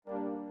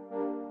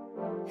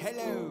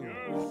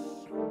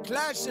Hello,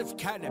 glass of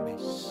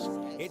cannabis.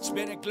 It's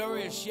been a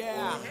glorious year.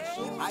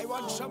 I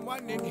want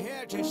someone in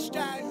here to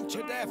stand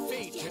to their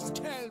feet and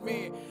tell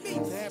me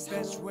their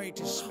best way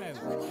to smoke.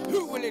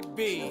 Who will it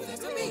be?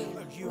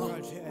 You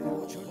right here.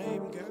 What's your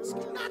name,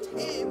 girl? Not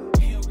him.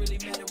 It don't really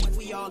matter when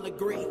we all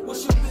agree.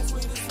 What's your best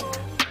way to smoke?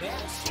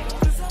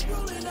 Cause I'm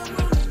rolling it up.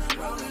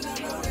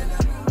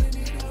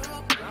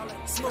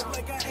 Smoke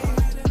like I ain't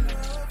had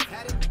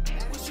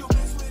enough. What's your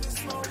best way to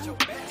smoke? What's your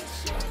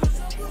best?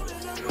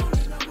 Cause I'm rolling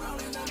it up.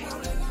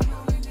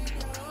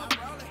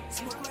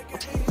 Smoke like I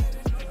ain't had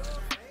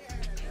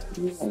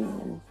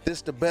enough.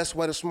 This the Best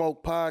Way to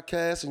Smoke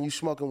podcast, and you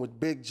smoking with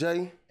Big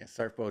J and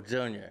Surfo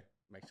Jr.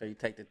 Make sure you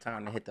take the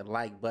time to hit the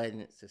like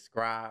button,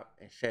 subscribe,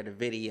 and share the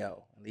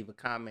video. And leave a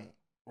comment.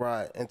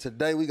 Right, and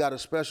today we got a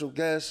special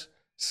guest,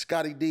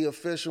 Scotti D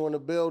official in the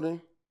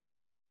building.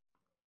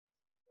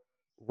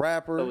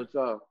 Rapper. So what's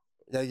up?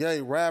 Yeah,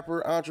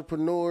 rapper,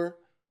 entrepreneur.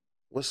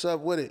 What's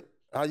up with it?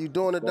 How you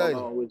doing today?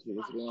 What's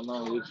going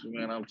on with you,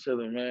 man? I'm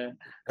chilling, man.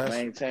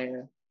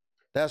 Maintaining.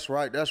 That's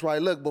right.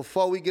 Look,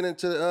 before we get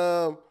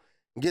into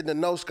getting to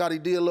know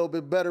Scotti D a little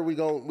bit better, we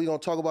gonna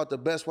talk about the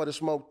best way to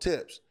smoke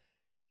tips.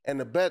 And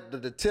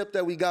the tip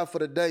that we got for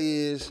today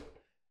is,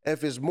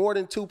 if it's more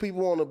than 2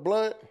 people on the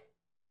blunt,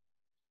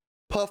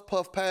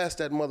 puff past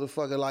that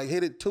motherfucker. Like,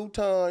 hit it 2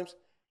 times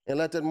and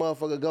let that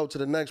motherfucker go to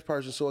the next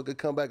person so it could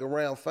come back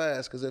around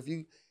fast. Because if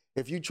you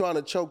trying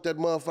to choke that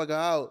motherfucker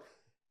out,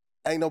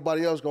 ain't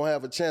nobody else gonna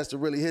have a chance to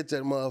really hit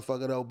that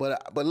motherfucker though.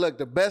 But look,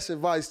 the best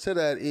advice to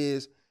that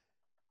is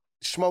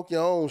smoke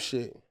your own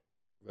shit.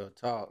 Real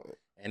talk.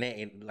 And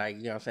then, like,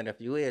 you know what I'm saying, if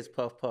you is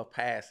puff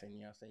passing, you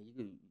know what I'm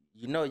saying,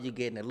 you know you're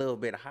getting a little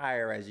bit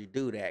higher as you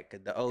do that.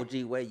 Because the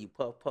OG way, you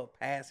puff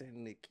passing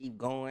and it keep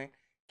going,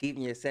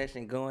 keeping your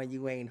session going,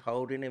 you ain't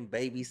holding and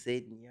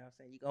babysitting, you know what I'm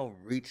saying? You're going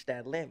to reach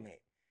that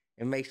limit.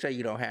 And make sure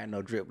you don't have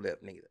no drip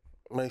lip neither.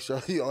 Make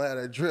sure you don't have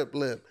that drip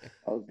lip.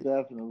 I'll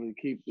definitely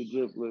keep the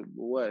drip lip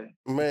away.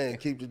 Man,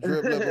 keep the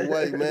drip lip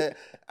away, man.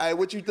 Hey,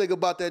 what you think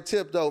about that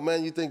tip, though,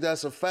 man? You think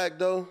that's a fact,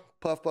 though?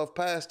 Puff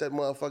past that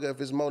motherfucker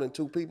if it's more than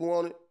 2 people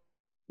on it?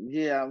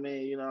 Yeah, I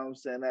mean, you know what I'm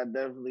saying? That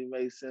definitely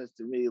makes sense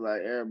to me.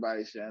 Like,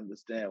 everybody should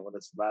understand when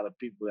it's a lot of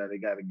people that they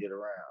got to get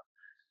around.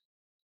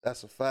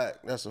 That's a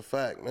fact,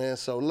 man.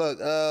 So, look,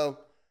 so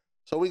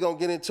we going to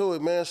get into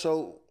it, man.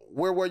 So,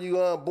 where were you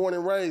born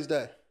and raised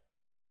at?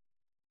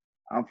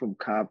 I'm from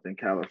Compton,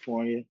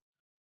 California.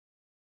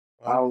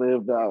 I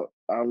lived out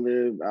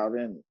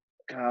in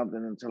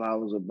Compton until I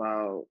was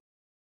about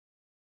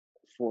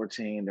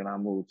 14. Then I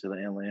moved to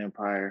the Inland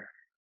Empire.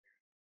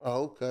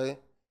 Oh, okay.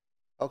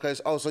 Okay,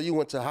 so you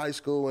went to high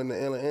school in the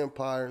Inland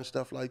Empire and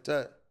stuff like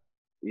that?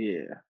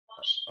 Yeah.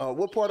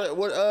 What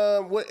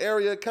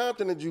area of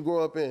Compton did you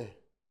grow up in?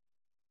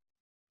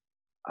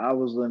 I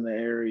was in the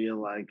area,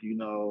 like, you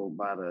know,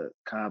 by the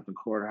Compton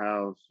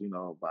Courthouse, you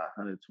know, by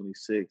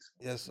 126.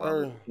 Yes,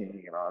 sir.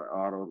 King and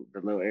all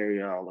the little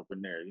area all up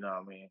in there, you know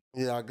what I mean?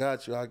 Yeah, I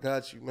got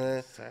you,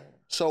 man.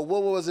 So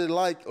what was it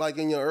like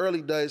in your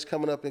early days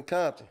coming up in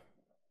Compton?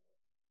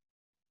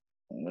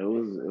 It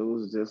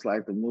was just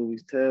like the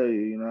movies tell you,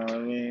 you know what I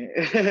mean?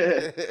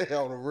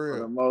 On the real.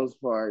 For the most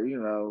part,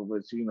 you know,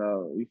 but, you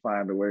know, we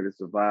find a way to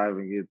survive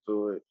and get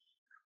through it.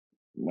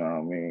 You know what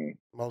I mean?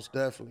 Most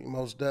definitely,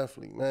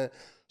 man.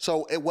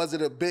 So was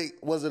it a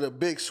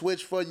big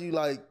switch for you,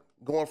 like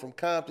going from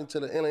Compton to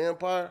the Inland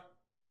Empire?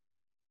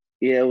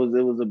 Yeah, it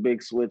was a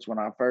big switch. When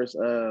I first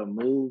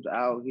moved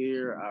out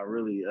here, I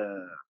really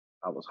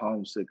I was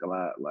homesick a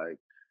lot. Like,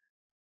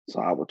 so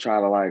I would try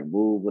to like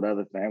move with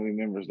other family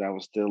members that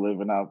were still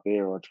living out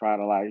there, or try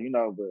to, like, you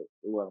know, but it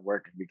wasn't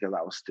working because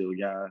I was still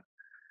young.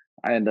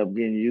 I ended up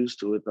getting used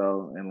to it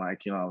though, and,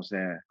 like, you know what I'm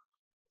saying,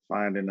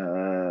 finding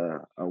a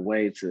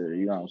way to,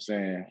 you know what I'm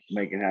saying,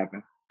 make it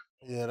happen.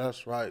 Yeah,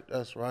 that's right.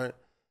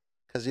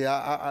 Cause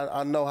yeah,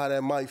 I know how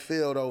that might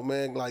feel though,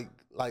 man. Like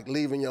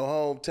leaving your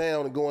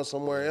hometown and going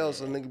somewhere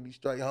else, and nigga be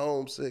straight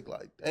homesick.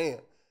 Like,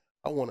 damn,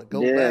 I want to go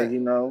back. Yeah, you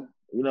know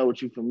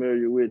what you're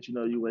familiar with. You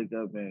know, you wake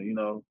up and, you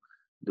know,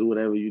 do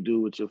whatever you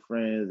do with your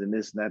friends and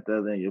this and that, the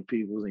other, and your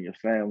peoples and your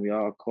family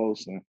all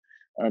close, and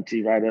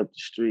auntie right up the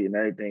street and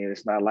everything. And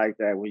it's not like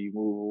that when you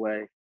move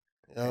away.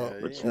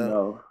 But you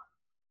know,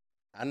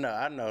 I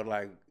know.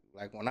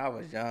 Like when I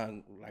was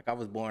young, like I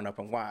was born up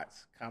in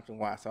Watts, Compton,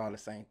 Watts, all the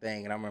same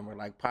thing. And I remember,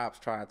 like, Pops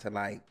tried to,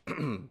 like,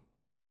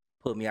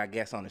 put me, I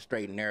guess, on the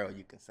straight and narrow,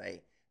 you can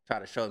say. Try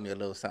to show me a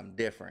little something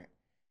different.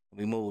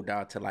 We moved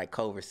out to, like,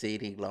 Culver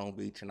City, Long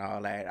Beach, and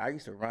all that. I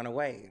used to run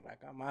away. Like,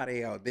 I'm out of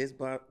here. This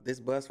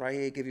bus right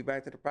here give you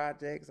back to the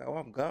projects. Oh,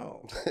 I'm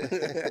gone.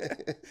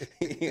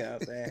 You know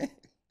what I'm saying?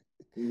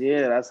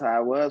 Yeah, that's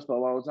how it was for a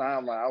long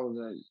time. Like, I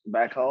was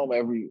back home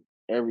every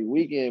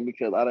weekend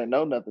because I didn't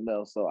know nothing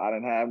else. So I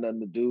didn't have nothing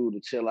to do to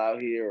chill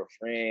out here or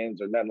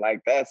friends or nothing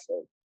like that.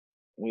 So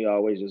we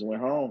always just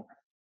went home.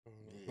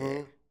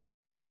 Mm-hmm.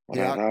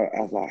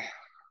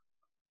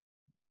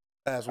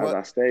 As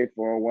I stayed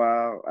for a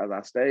while, and,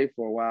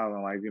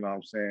 like, you know what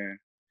I'm saying,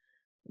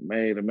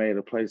 made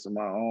a place of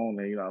my own,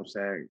 and you know what I'm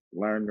saying,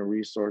 learned the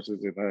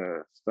resources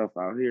and stuff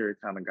out here. It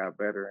kind of got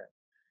better.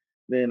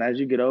 Then as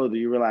you get older,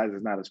 you realize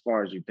it's not as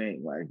far as you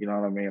think. Like, you know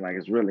what I mean? Like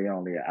it's really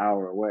only an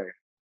hour away.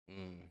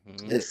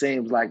 Mm-hmm. It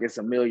seems like it's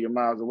a million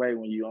miles away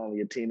when you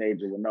only a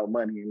teenager with no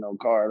money and no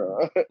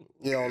car.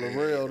 Yeah, on the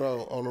real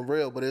though, on the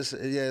real. But it's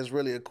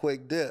really a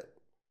quick dip.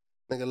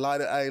 Nigga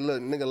light it. Hey,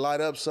 look, nigga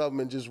light up something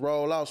and just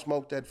roll out,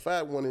 smoke that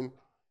fat one, and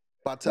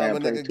by the time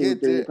Man, a nigga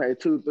get there, play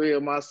two, three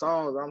of my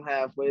songs. I'm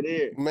halfway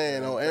there.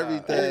 man, Real on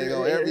talk.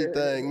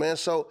 everything, man.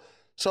 So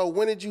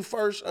when did you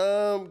first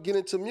get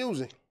into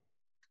music?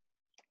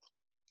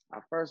 I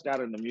first got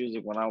into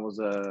music when I was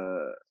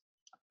a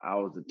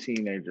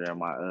teenager, and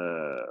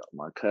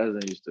my cousin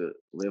used to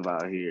live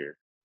out here,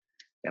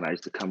 and I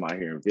used to come out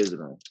here and visit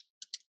him.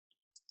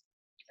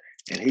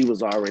 And he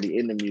was already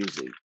into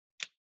music,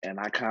 and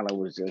I kind of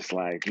was just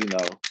like, you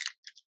know,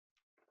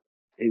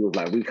 he was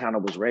like, we kind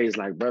of was raised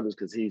like brothers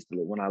because he used to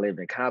live, when I lived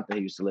in Compton,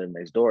 he used to live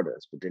next door to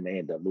us, but then they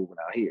ended up moving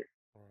out here.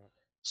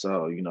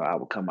 So, you know, I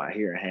would come out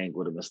here and hang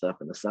with him and stuff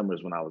in the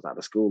summers when I was out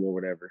of school or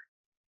whatever.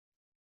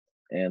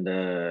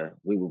 And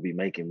we would be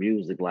making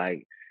music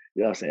like,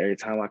 you know what I'm saying? Every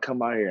time I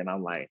come out here and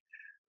I'm like,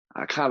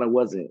 I kind of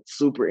wasn't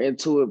super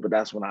into it, but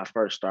that's when I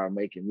first started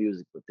making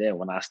music. But then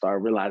when I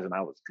started realizing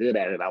I was good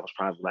at it, I was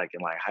probably like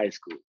in like high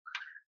school.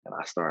 And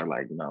I started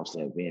like, you know what I'm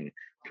saying, being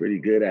pretty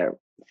good at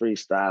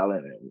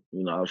freestyling and,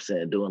 you know what I'm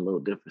saying, doing little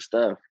different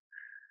stuff.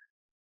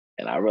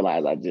 And I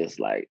realized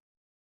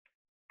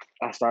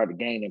I started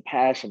gaining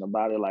passion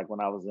about it like when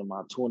I was in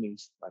my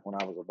 20s, like when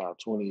I was about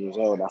 20 years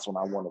old. That's when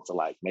I wanted to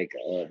like make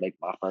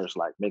my first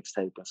like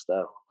mixtape and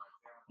stuff,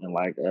 and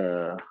like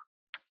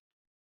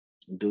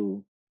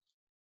do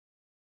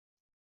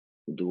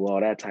all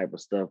that type of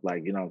stuff,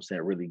 like, you know what I'm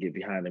saying, really get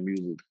behind the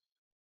music.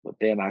 But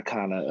then I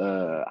kind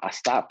of I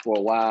stopped for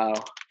a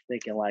while,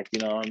 thinking like, you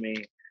know what I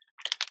mean,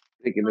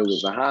 thinking it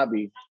was a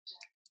hobby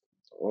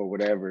or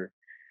whatever,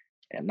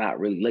 and not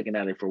really looking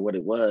at it for what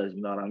it was,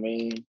 you know what I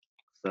mean?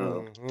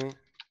 So Mm-hmm.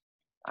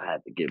 I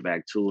had to get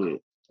back to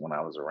it when I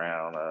was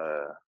around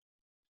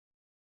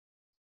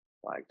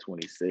like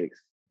 26.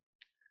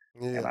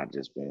 And Yeah. I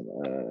just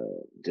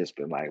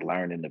been like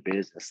learning the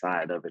business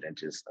side of it, and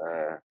just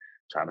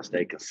trying to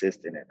stay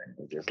consistent,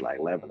 and just like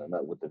leveling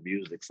up with the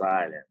music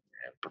side,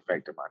 and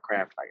perfecting my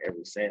craft like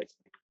ever since.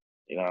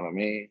 You know what I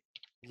mean?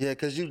 Yeah,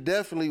 cause you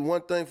definitely,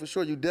 one thing for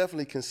sure, you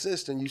definitely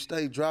consistent. You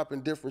stay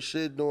dropping different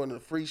shit, doing the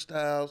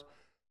freestyles,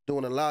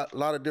 doing a lot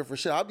of different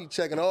shit. I'll be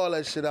checking all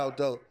that shit out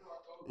though.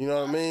 You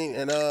know what I mean?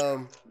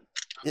 And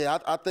yeah,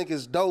 I think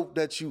it's dope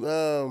that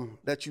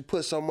you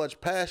put so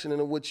much passion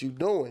into what you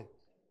doing.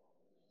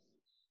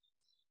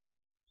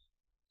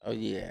 Oh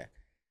yeah.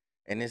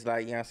 And it's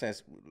like, you know what I'm saying,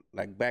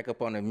 like back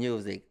up on the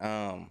music,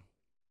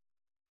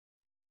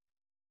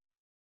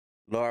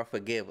 Lord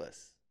Forgive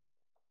Us.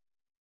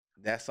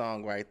 That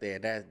song right there,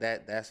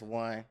 that's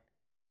one.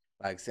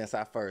 Like since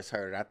I first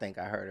heard it, I think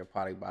I heard it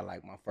probably by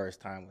like my first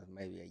time was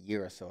maybe a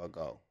year or so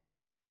ago.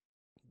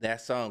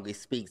 That song, it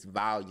speaks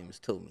volumes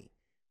to me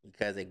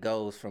because it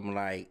goes from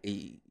like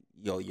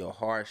your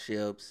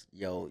hardships,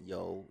 your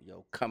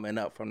coming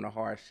up from the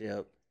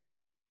hardship,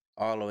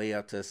 all the way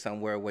up to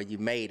somewhere where you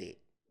made it.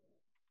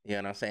 You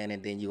know what I'm saying?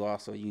 And then you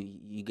also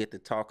you get to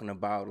talking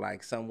about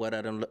like somewhat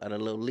of the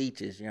little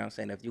leeches, you know what I'm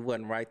saying? If you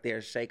wasn't right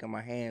there shaking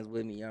my hands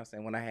with me, you know what I'm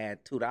saying, when I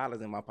had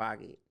 $2 in my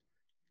pocket,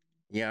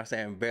 you know what I'm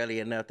saying, barely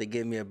enough to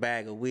give me a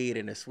bag of weed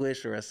and a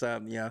swisher or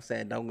something, you know what I'm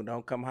saying?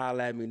 Don't come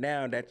holler at me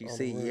now that you On the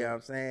see, you know what real.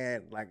 I'm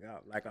saying? Like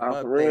I'm Nah, for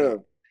up there.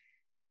 real.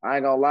 I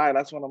ain't gonna lie,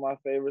 that's one of my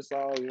favorite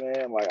songs,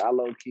 man. Like I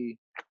low key,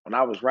 when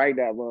I was writing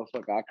that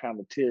motherfucker, I kind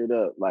of teared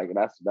up. Like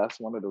that's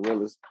one of the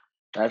realest.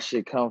 That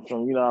shit comes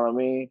from, you know what I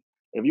mean.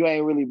 If you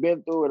ain't really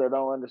been through it or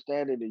don't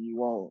understand it, then you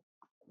won't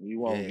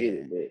get Yeah.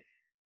 it. But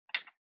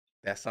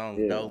That song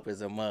yeah, dope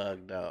as a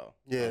mug, though.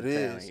 Yeah, I'm it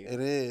telling is. you. It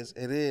is.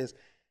 It is.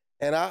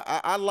 And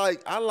I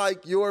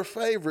like your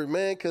favorite,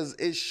 man, cause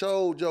it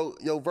showed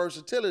your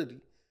versatility.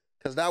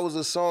 Cause that was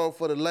a song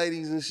for the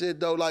ladies and shit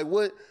though. Like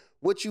what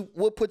put you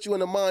in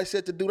the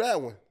mindset to do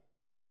that one?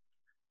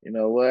 you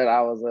know what?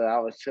 I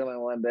was chilling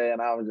one day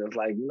and I was just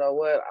like, you know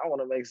what? I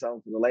want to make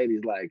something for the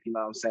ladies. Like, you know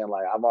what I'm saying?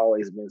 Like I've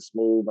always been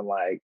smooth and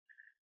like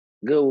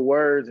good with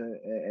words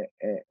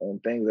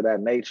and things of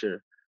that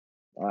nature.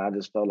 I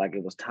just felt like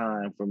it was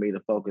time for me to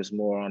focus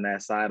more on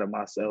that side of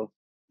myself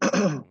and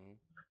Mhm.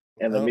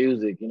 the Yep.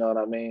 music. You know what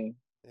I mean?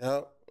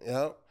 Yep.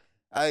 Yep.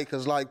 Hey,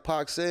 cause like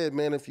Pac said,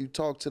 man, if you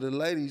talk to the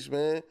ladies,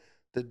 man,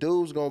 the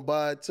dudes gonna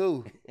buy it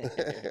too.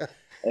 Yeah.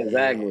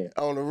 Exactly.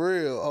 On the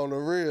real,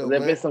 Because if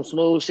man. it's some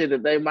smooth shit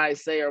that they might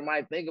say or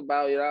might think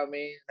about, you know what I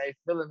mean? They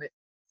feeling it.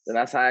 Then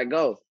that's how it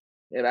goes.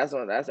 Yeah,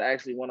 that's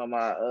actually one of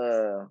my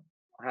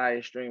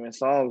highest streaming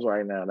songs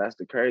right now. That's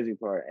the crazy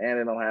part. And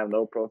it don't have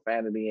no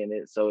profanity in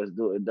it. So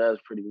it does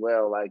pretty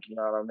well, like, you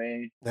know what I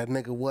mean? That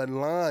nigga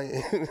wasn't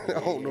lying.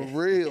 On the Yeah.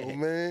 real,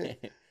 man.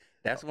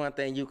 That's one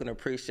thing you can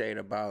appreciate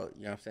about,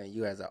 you know what I'm saying,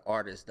 you as an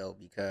artist though,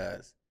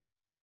 because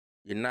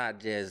you're not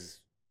just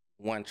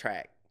one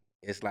track.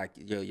 it's like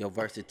your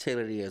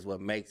versatility is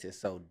what makes it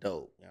so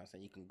dope. You know what I'm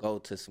saying? You can go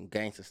to some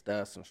gangster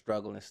stuff, some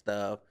struggling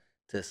stuff,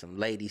 to some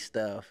lady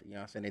stuff. You know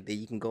what I'm saying? And then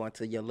you can go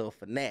into your little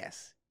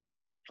finesse.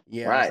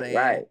 You know what I'm Right, saying?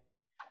 right,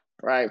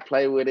 right.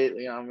 Play with it.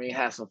 You know what I mean?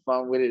 Have some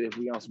fun with it. If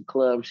we on some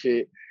club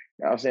shit,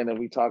 you know what I'm saying? If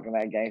we talking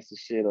that gangster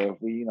shit, or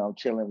if we,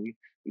 chilling, we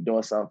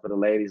doing something for the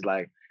ladies,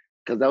 like,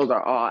 because those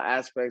are all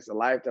aspects of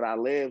life that I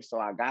live. So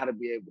I got to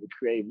be able to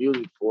create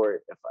music for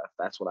it. If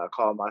that's what I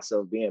call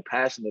myself being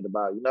passionate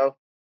about,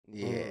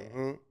 Yeah.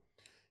 Mm-hmm.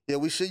 Yeah,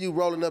 we see you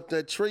rolling up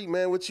that tree,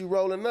 man. What you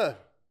rolling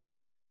up?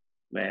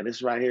 Man,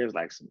 this right here is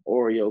like some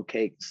Oreo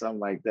cake, something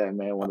like that,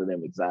 man. One of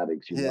them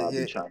exotics, Yeah, I'll be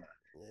yeah, trying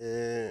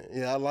to.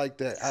 yeah. I like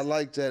that. I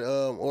like that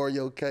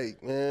Oreo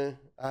cake, man.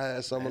 I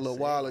had some a That's little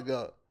while it.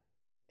 ago.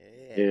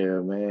 Yeah. Yeah,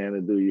 man,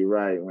 to do you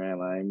right,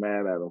 man. I ain't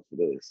mad at them for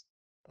this.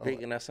 Oh,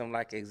 Speaking of some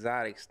like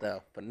exotic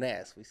stuff,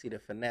 finesse. We see the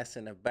finesse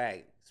in the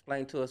back.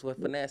 Explain to us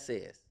what finesse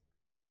is.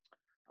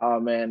 Oh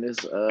man, this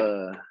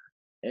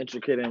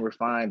intricate and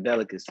refined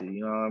delicacy,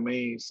 you know what I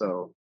mean?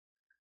 So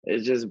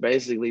it's just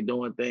basically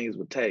doing things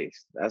with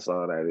taste. That's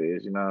all that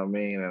is, you know what I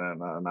mean?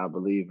 And I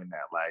believe in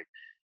that. Like,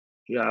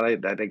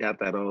 they got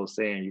that old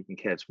saying, you can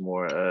catch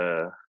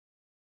more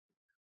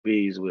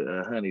bees with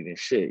honey than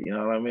shit, you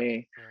know what I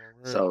mean?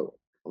 real. So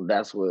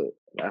that's what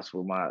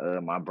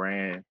my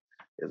brand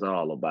is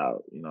all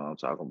about. You know what I'm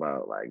talking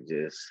about? Like,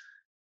 just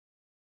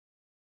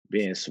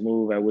being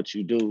smooth at what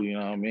you do, you know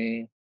what I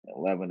mean?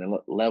 And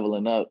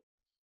leveling up,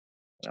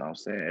 you know what I'm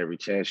saying, every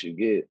chance you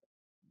get.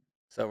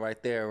 So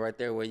right there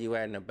where you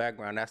at in the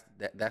background,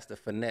 that's the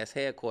finesse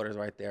headquarters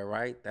right there,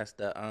 right? That's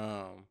the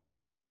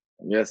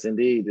Yes,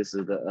 indeed. This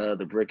is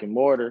the brick and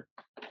mortar.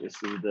 This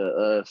is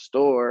the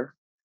store.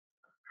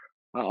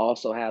 I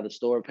also have the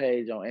store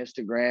page on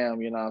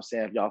Instagram. You know what I'm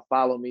saying? If y'all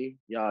follow me,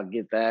 y'all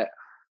get that.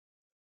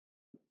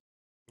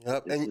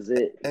 Yep. This is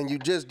it. And you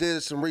just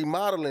did some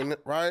remodeling,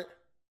 right?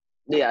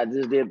 Yeah, I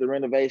just did the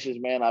renovations,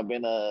 man. I've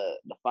been the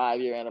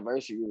 5-year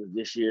anniversary was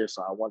this year,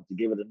 so I wanted to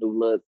give it a new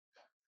look.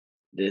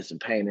 Did some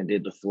painting,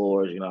 did the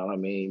floors, you know what I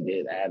mean?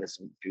 Did added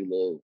some few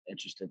little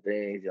interesting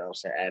things, you know what I'm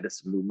saying? Added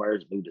some new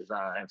merch, new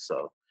design.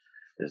 So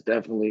it's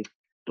definitely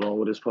doing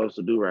what it's supposed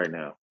to do right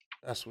now.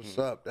 That's what's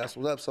up. That's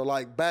what's up. So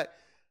like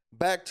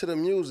back to the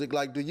music.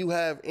 Like, do you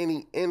have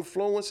any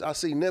influence? I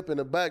see Nip in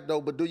the back though,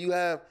 but do you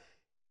have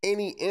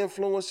any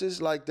influences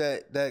like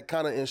that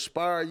kind of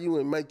inspire you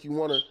and make you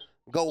want to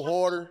go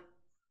harder?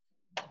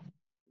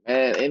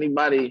 And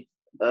anybody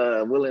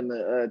willing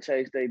to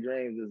chase their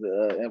dreams is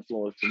an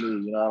influence to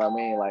me. You know what I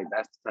mean? Like,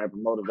 that's the type of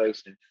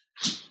motivation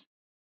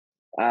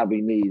I'll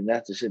be needing.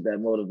 That's the shit that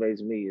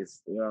motivates me.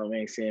 Is, you know what I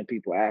mean? Seeing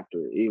people after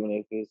it, even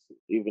if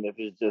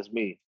it's just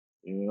me.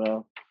 You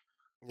know,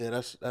 Yeah,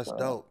 that's so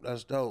dope.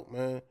 That's dope,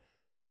 man.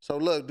 So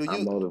look, do I'm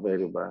you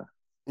motivated by.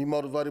 you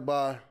motivated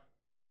by?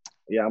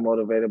 Yeah, I'm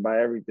motivated by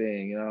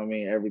everything. You know what I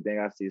mean? Everything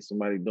I see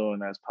somebody doing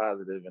that's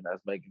positive and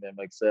that's making them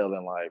excel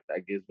in life.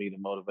 That gives me the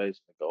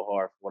motivation to go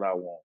hard for what I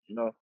want. You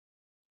know.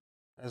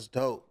 That's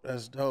dope.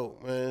 That's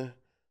dope, man.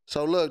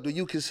 So look, do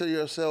you consider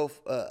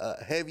yourself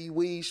a heavy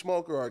weed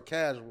smoker or a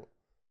casual?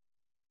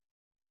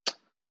 I'm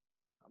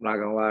not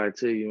gonna lie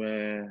to you,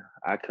 man.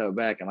 I cut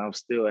back and I'm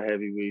still a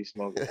heavy weed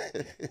smoker.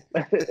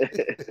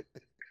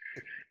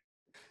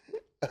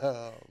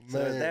 Oh so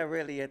is man. that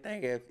really a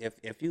thing?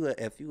 If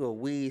you a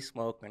weed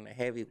smoker and a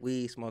heavy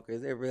weed smoker,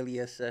 is there really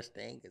a such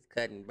thing as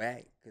cutting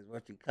back? Because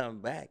once you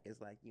come back,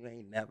 it's like you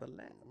ain't never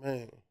left.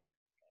 Man.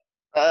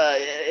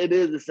 It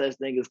is a such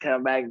thing as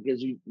coming back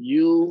because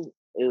you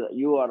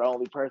are the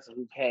only person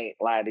who can't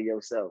lie to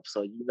yourself.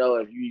 So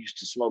if you used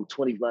to smoke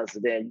 20 blunts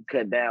a day and you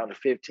cut down to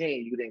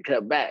 15, you didn't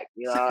cut back.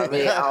 You know what I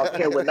mean? I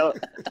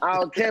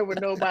don't care what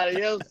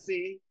nobody else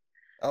see.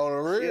 On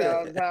the You know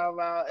what real. I'm talking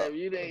about? If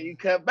you didn't, you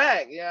cut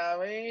back. You know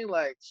what I mean?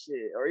 Like,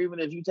 shit. Or even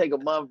if you take a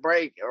month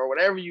break or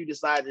whatever you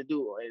decide to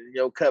do in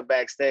your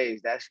cutback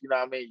stage, that's, you know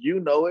what I mean? You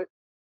know it.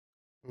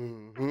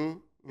 Mm-hmm.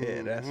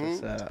 Yeah, that's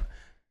what's Mm-hmm. up.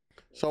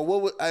 So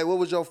what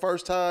was your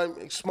first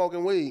time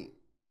smoking weed?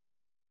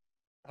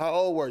 How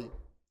old were you?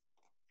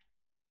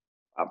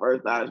 My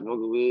first time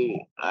smoking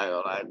weed, I ain't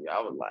gonna lie to you, I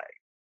was like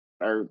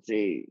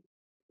 13,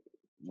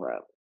 bro.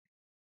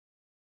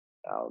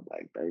 I was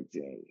like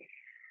 13.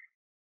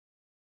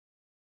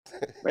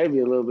 Maybe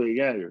a little bit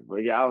younger, but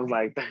yeah, I was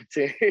like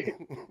 13.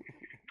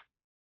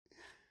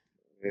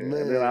 And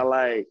then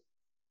Man,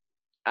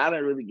 I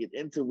didn't really get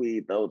into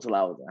weed though till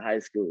I was in high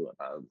school. And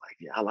I was like,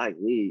 yeah, I like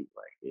weed.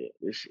 Like, yeah,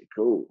 this shit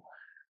cool.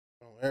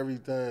 on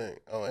everything.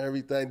 On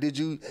everything. Did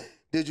you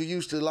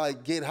used to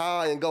like get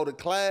high and go to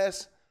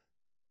class?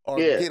 Or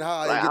Yeah, get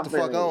high and like get the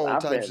fuck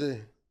on type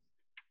shit?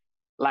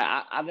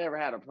 I never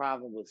had a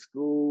problem with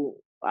school.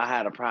 I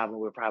had a problem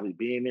with probably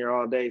being there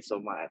all day. So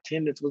my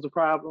attendance was a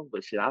problem.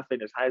 But shit, I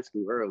finished high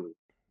school early.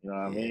 You know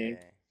what I mean?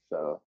 Yeah.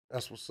 So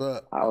That's what's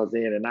up. I was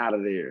in and out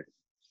of there.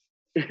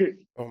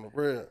 On the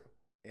real.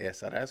 Yeah,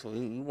 so that's what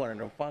you one of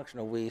them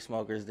functional weed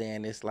smokers.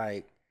 Then it's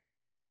like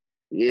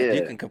if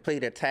you Yeah. can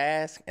complete a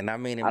task, and I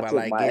mean it I by took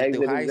like my getting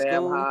through exit high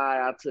exam school.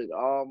 high. I took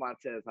all my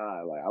tests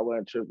high. Like, I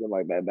wasn't tripping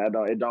like that. That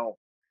don't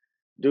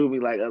do me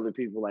like other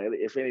people. Like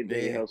if anything,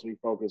 it Yeah. helps me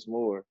focus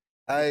more.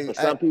 Hey, But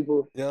some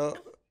people, yo,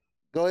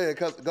 go ahead,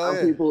 go some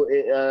ahead. people,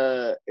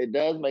 it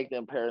does make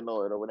them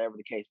paranoid or whatever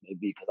the case may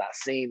be. Because I've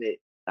seen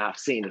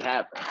it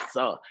happen.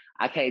 So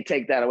I can't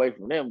take that away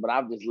from them. But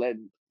I'm just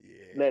letting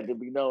them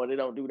be known they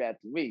don't do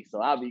that to me.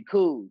 So I'll be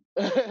cool.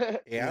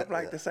 Yeah, I'm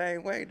like the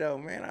same way though,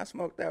 man. I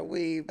smoke that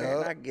weed,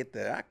 man. I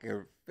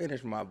can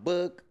finish my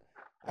book.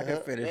 I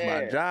can finish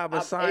my job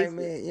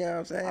assignment. You know what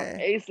I'm saying? I'm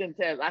acing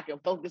tests. I can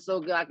focus so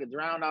good I can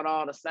drown out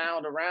all the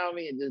sound around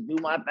me and just do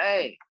my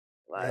thing.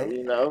 Like,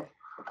 you know.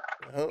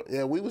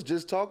 Yeah, we was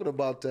just talking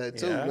about that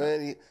too,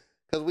 man.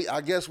 Because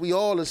I guess we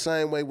all the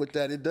same way with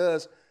that. It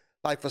does,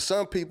 like for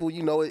some people,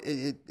 you know,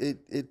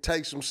 it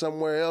takes them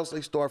somewhere else.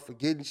 They start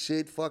forgetting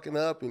shit, fucking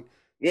up, and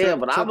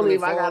but I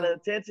believe I got an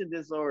attention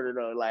disorder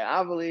though. Like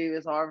I believe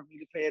it's hard for me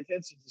to pay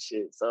attention to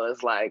shit. So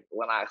it's like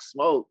when I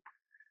smoke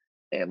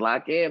and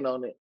lock in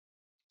on it,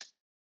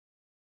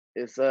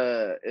 it's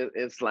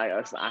like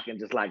I can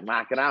just like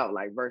knock it out,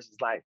 like versus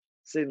like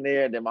sitting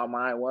there and then my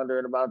mind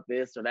wondering about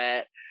this or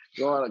that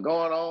going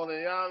on, and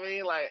you know what I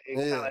mean? Like it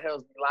kind of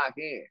helps me lock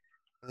in.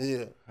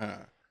 Yeah.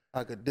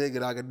 I could dig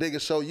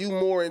it. So you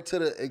more into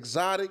the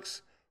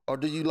exotics or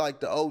do you like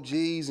the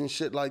OGs and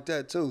shit like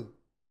that too?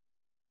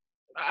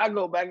 I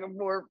go back and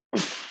forth,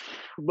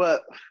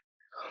 but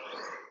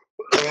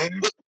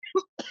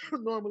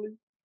normally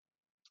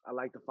I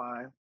like to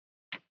find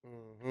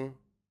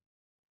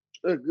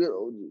a good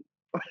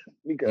OG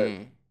because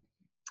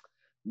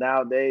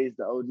nowadays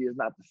the OG is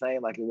not the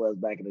same like it was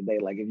back in the day.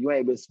 Like if you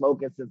ain't been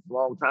smoking since a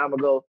long time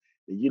ago,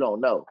 then you don't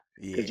know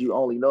because you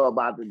only know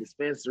about the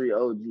dispensary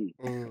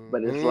OG.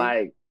 But it's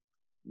like,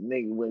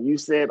 nigga, when you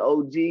said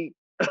OG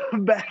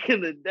back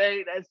in the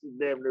day, that shit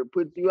damn near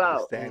put you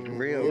out. That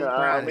real, you know what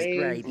I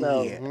mean? right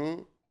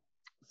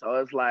So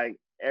it's like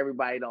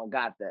everybody don't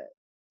got that.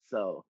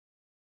 So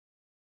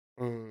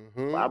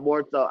I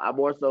more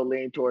so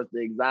lean towards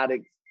the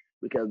exotics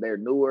because they're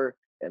newer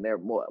and they're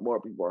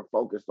more people are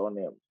focused on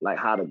them, like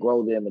how to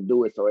grow them and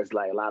do it. So it's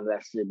like a lot of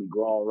that shit be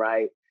grown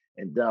right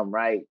and done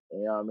right.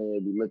 You know what I mean?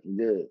 It be looking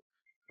good.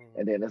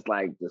 And then it's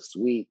like the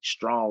sweet,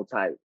 strong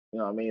type. You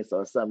know what I mean?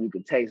 So it's something you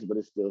can taste, but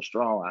it's still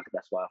strong.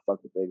 That's why I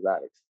fuck with the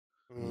exotics.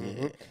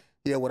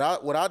 Yeah,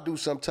 what I do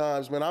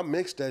sometimes, man, I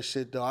mix that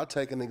shit though. I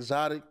take an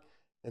exotic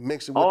and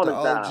mix it with all the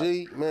time.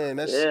 OG. Man,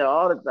 that's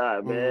all the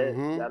time,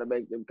 man. You gotta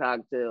make them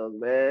cocktails,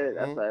 man.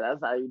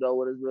 That's how you know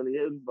what it's really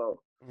in for.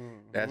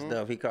 That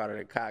stuff he called it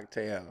a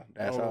cocktail.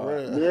 That's all.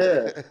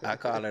 Yeah. I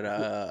call it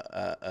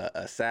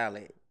a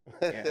salad.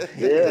 Yeah,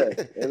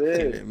 it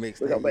is.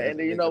 And then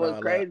you know what's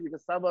crazy?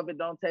 Because some of it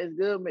don't taste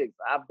good mixed.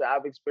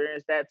 I've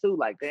experienced that too.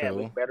 Like, damn,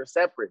 it's better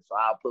separate. So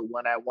I'll put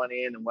one at one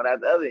end and one at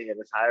the other end.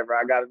 It's however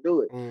I got to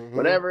do it.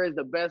 Whatever is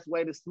the best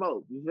way to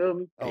smoke. You feel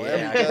me? Oh,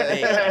 yeah,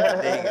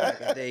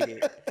 I can dig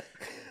it.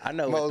 I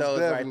know Most with those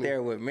definitely. right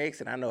there with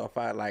mixing, I know if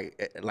I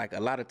like a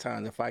lot of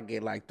times if I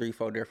get like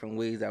 3-4 different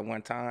weeds at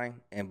one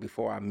time and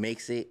before I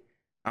mix it,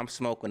 I'm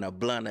smoking a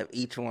blunt of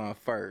each one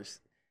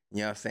first. You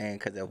know what I'm saying?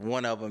 Because if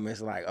one of them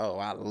is like, oh,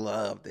 I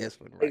love this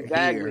one right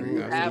exactly. here.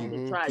 You have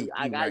to try.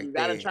 You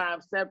got to try them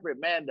separate,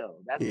 man. Though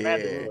that's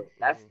mandatory.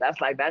 That's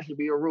like that should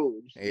be a rule.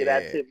 You should get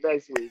that tip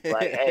next week.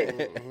 Like,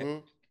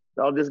 hey,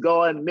 don't just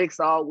go and mix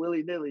all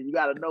willy nilly. You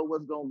got to know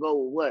what's gonna go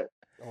with what.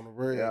 On the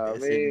real, you know what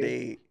yes, I mean?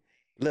 Indeed.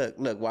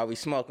 Look, while we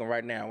smoking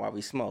right now,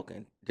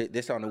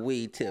 this on the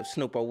weed tip,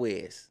 Snoop or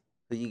Wiz?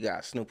 Who you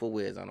got, Snoop or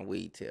Wiz on the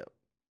weed tip?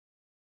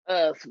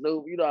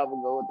 Snoop, you know I'm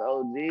gonna go with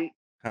the OG.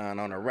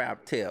 On the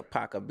rap tip,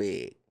 Pac or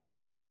Big?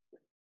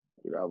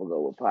 You know I'm gonna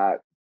go with Pac.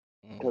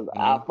 Because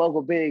I fuck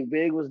with Big.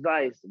 Big was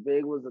nice.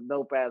 Big was a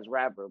dope ass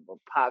rapper, but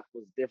Pac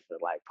was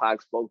different. Like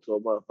Pac spoke to a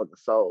motherfucking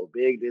soul.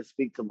 Big didn't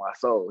speak to my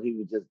soul. He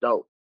was just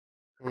dope.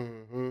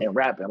 And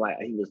rapping, like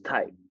he was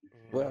tight.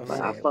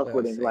 I fuck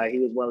with him like he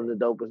was one of the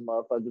dopest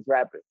motherfuckers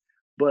rapping.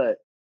 But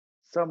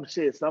some of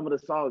the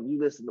songs you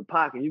listen to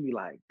Pac and you be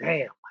like,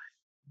 damn,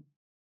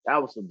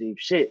 that was some deep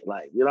shit.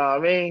 Like, you know what I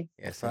mean?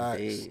 Yes,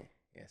 indeed.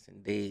 Yes,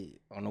 indeed.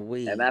 On the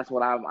weed. And that's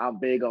what I'm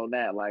big on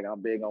that. Like I'm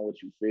big on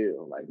what you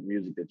feel, like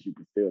music that you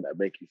can feel, that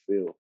make you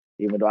feel.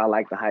 Even though I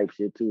like the hype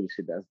shit too, the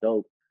shit that's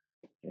dope.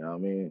 You know what I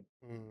mean?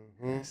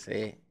 That's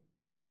it.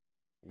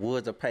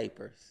 Woods or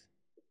papers?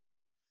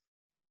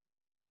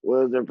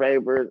 Woods or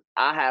papers?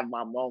 I have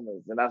my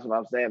moments, and that's what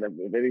I'm saying.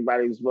 If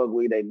anybody who smoke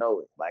weed, they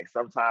know it. Like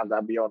sometimes I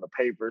be on the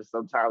papers,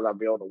 sometimes I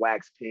be on the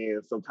wax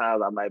pen,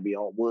 sometimes I might be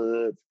on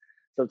woods,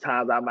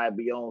 sometimes I might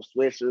be on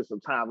swishers,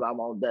 sometimes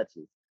I'm on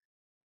Dutchess.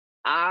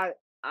 I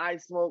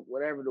smoke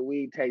whatever the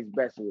weed tastes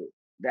best with.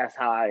 That's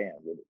how I am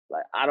with it.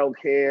 Like I don't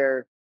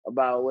care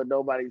about what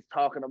nobody's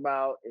talking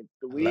about. If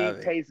the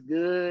weed tastes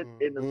good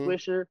in the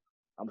swisher,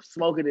 I'm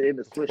smoking it in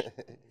the swisher.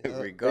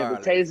 Regardless.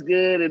 If it tastes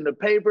good in the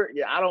paper,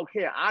 I don't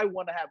care. I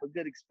want to have a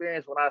good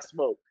experience when I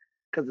smoke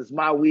because it's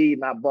my weed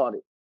and I bought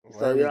it.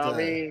 So you know what I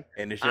mean?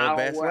 And it's your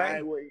best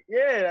way.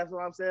 Yeah, that's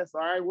what I'm saying. So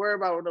I ain't worried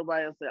about what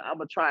nobody else said. I'm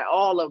gonna try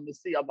all of them to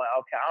see. I'm like,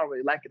 okay, I don't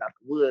really like it out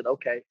the wood.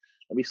 Okay,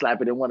 let me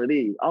slap it in one of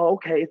these. Oh,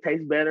 okay, it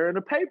tastes better in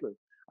the paper.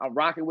 I'm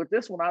rocking with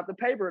this one out the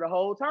paper the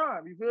whole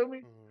time. You feel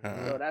me?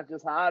 Uh-huh. So that's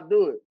just how I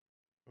do it.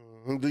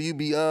 Do you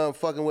be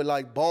fucking with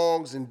like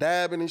bongs and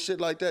dabbing and shit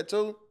like that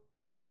too?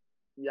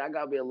 Yeah, I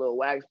gotta be a little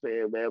wax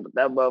pen, man. But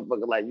that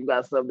motherfucker, like, you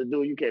got something to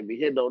do. You can't be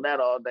hitting on that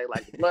all day.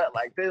 Like, blunt,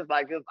 like this.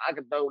 I can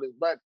throw this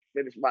blunt,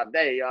 finish my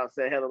day. You know what I'm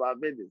saying? Handle my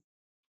business.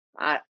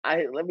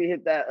 Let me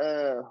hit that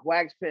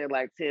wax pen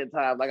like 10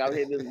 times. Like, I'm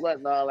hitting this blunt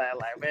and all that.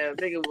 Like, man,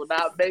 nigga will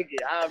not make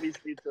it. I'll be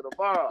sleep till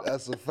tomorrow.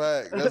 That's a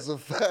fact. That's a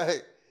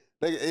fact.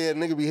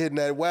 Nigga be hitting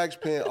that wax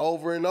pen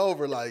over and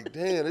over. Like,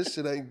 damn, this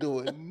shit ain't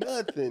doing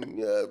nothing.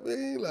 You know what I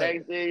mean? Like,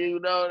 Next thing you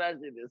know, that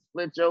shit just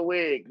split your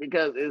wig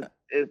because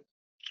it's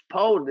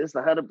potent. It's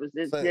 100%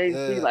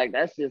 THC. Yeah. Like,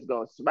 that shit's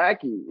gonna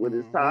smack you when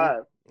it's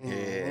time.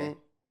 Yeah.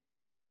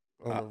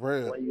 On the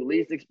real. When you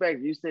least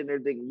expect, you sitting there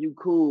thinking you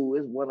cool.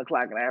 It's 1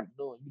 o'clock in the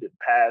afternoon. You just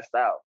passed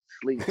out,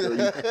 sleep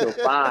till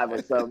 5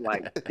 or something.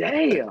 Like,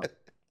 damn.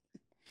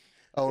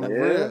 On the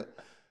real.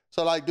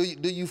 So, like, do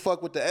you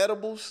fuck with the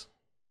edibles?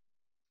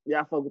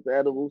 Yeah, I fuck with the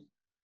edibles,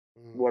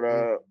 but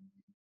I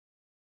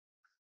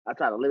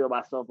try to limit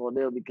myself on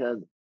them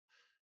because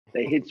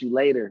they hit you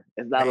later.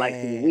 It's not like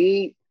the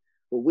weed.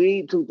 With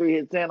weed, 2, 3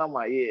 hits in, I'm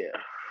like, yeah.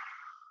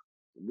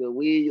 Good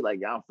weed, you like,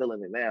 yeah, I'm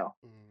feeling it now.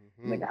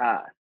 Nigga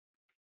high.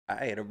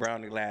 I ate a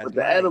brownie last With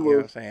night. the edibles, You know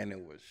what I'm saying?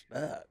 It was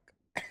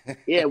stuck.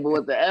 yeah, but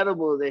with the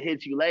edibles, it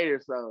hit you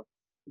later. So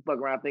you fuck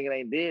around thinking it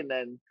ain't did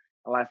nothing.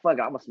 I'm like, fuck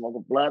it, I'm gonna smoke a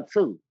blunt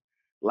too.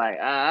 Like, you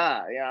know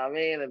what I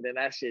mean? And then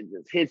that shit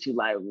just hits you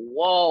like,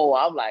 whoa.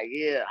 I'm like,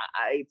 yeah,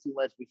 I ate too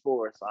much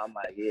before. So I'm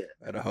like, yeah.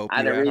 Better hope I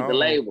you didn't read at the home.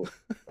 label.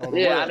 On the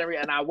Yeah, real. I didn't read,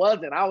 and I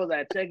wasn't. I was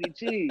at Chuck E.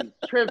 Cheese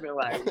tripping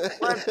like,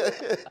 what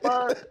the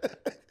fuck?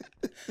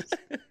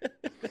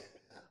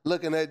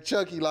 Looking at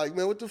Chucky like,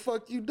 man, what the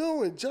fuck you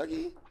doing,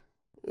 Chucky?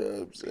 You know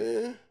what I'm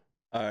saying?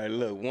 All right,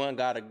 look, one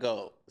gotta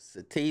go.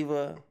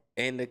 Sativa,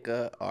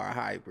 indica, or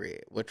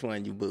hybrid. Which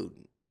one you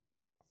booting?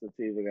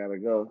 Sativa gotta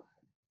go.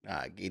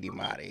 Nah, get him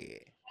out of here.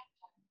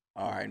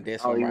 All right,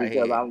 this Only one right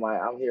because here.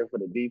 I'm here for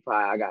the deep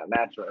high. I got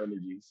natural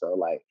energy. So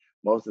like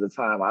most of the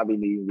time I be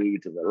needing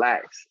weed to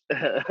relax.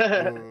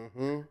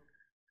 Mm-hmm.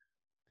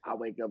 I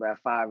wake up at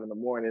 5 in the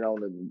morning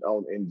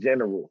on in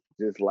general.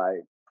 Just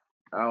like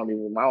I don't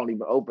even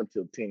open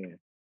till 10.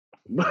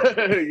 You know what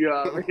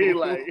I mean?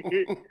 Like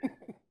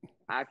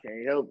I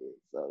can't help it.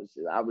 So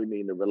shit, I be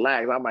needing to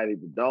relax. I might need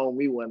to dome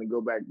me one and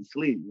go back to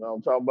sleep. You know what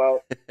I'm talking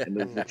about? And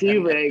the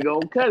sativa ain't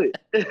gonna cut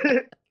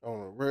it. On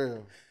the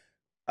real.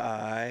 All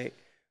right.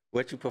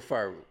 What you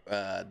prefer?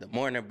 The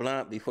morning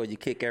blunt before you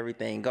kick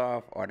everything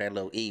off, or that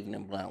little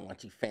evening blunt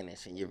once you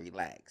finish and you're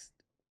relaxed?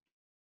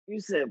 You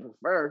said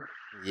prefer.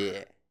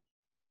 Yeah.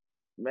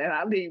 Man,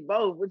 I need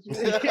both. What you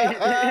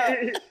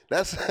mean?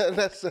 That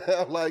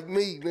sound like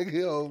me,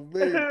 nigga. Oh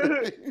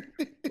man.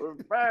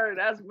 Prefer,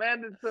 that's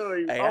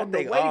mandatory. Hey, On I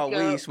think the wake all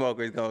up, weed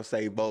smokers gonna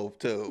say both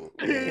too.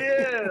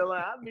 yeah,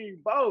 like I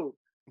need both.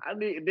 I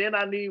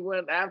need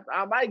one after.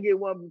 I might get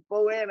one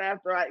before and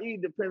after I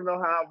eat, depending on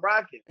how I'm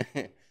rocking.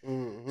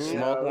 Mm-hmm.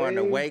 Smoke Yeah, one to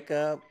I mean- wake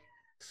up.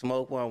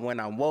 Smoke one when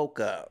I woke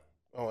up.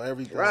 On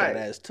everything. Right. So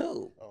that's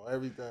two. On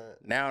everything.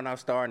 Now when I'm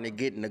starting to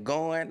get in the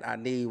going, I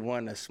need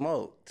one to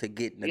smoke to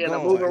get in the Yeah, to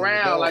going. move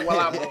around, like while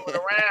I'm moving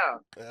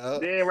around. Yeah.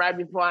 Then right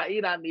before I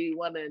eat, I need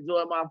one to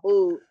enjoy my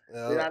food.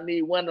 Then I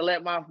need one to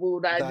let my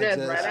food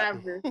digest right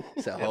after.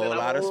 It's a And whole then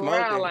lot I of move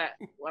around, smoking. like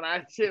when I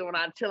chill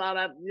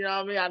out, you know what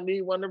I mean? I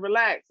need one to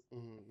relax.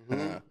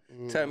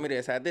 Mm-hmm. Tell me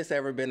this: had this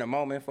ever been a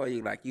moment for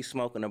you, like you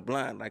smoking a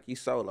blunt, like you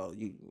solo,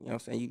 you know what I'm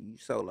saying? You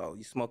solo,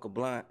 you smoke a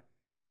blunt,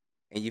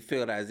 and you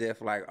feel as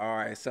if like, all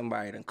right,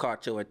 somebody done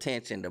caught your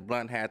attention, the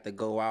blunt had to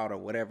go out or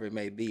whatever it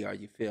may be, or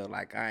you feel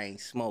like I ain't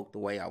smoked the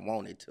way I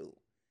wanted to.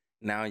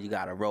 Now you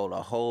got to roll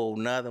a whole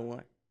nother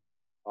one.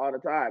 All the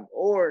time.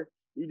 Or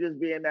you just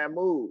be in that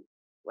mood.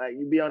 Like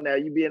you be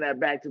in that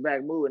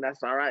back-to-back mood, and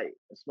that's all right.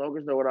 The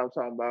smokers know what I'm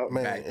talking about.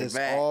 Man, Back to it's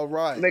back. all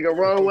right. Nigga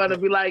roll one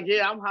and be like,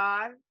 yeah, I'm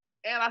high.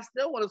 And I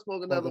still want to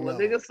smoke another one,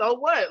 another nigga. So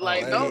what?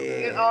 Like, don't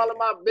everything. get all of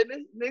my business,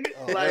 nigga.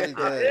 Oh, like,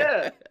 everything.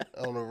 yeah.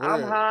 On the real.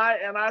 I'm high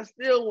and I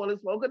still want to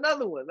smoke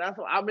another one. That's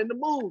what I'm in the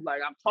mood.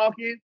 Like I'm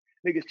talking,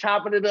 niggas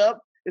chopping it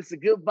up. It's a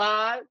good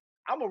vibe.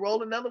 I'm gonna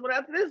roll another one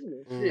after this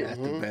one. Shit. That's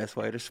the best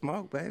way to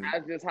smoke, baby.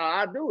 That's just how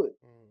I do it.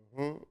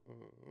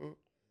 Mm-hmm.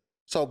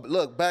 So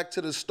look, back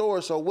to the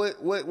store. So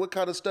what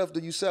kind of stuff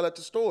do you sell at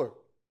the store?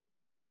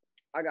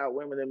 I got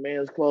women and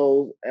men's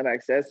clothes and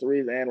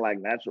accessories and like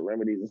natural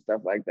remedies and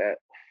stuff like that.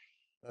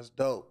 That's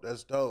dope.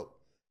 That's dope.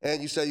 And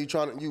you say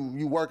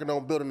you working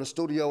on building a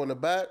studio in the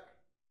back?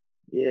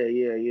 Yeah.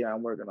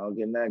 I'm working on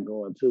getting that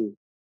going too.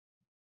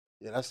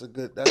 Yeah, that's a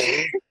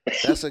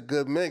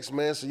good mix,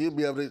 man. So you'll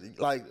be able to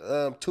like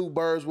two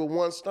birds with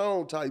one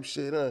stone type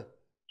shit, huh?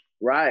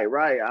 Right.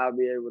 I'll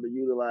be able to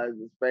utilize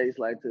the space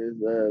like to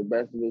its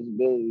best of its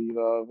ability. You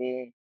know what I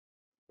mean?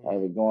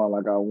 Have it going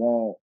like I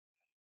want.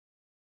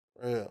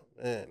 Yeah,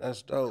 man,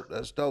 that's dope.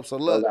 That's dope. So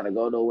Still look, gotta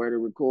go nowhere to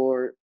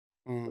record.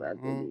 mm-hmm.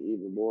 That could be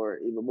even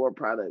more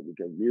product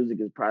because music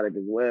is product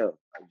as well.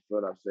 Like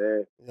what I've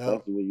said. Yep.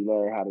 Especially when you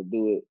learn how to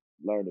do it,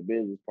 learn the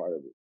business part of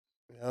it.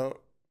 Yeah.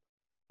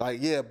 Like,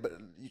 yeah, but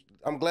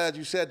I'm glad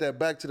you said that.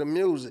 Back to the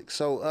music.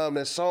 So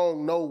that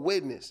song "No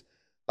Witness."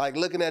 Like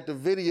looking at the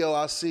video,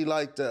 I see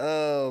like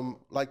the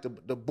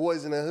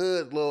Boys in the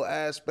Hood little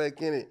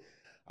aspect in it.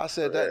 I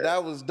said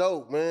that was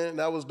dope, man.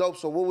 That was dope.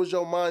 So what was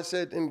your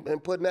mindset in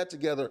putting that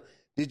together?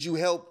 Did you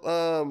help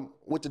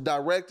with the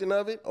directing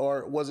of it,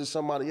 or was it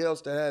somebody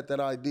else that had that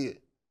idea?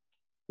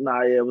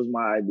 Nah, yeah, it was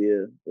my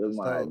idea. It was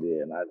That's my dope.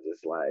 idea, and I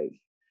just like,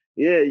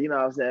 yeah, you know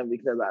what I'm saying,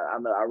 because I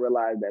know I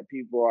realize that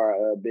people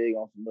are big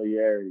on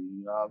familiarity.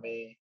 You know what I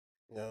mean?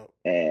 Yeah.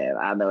 And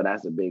I know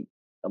that's a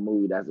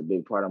movie that's a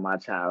big part of my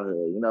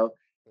childhood. You know,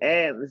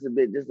 and it's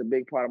just a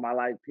big part of my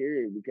life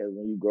period, because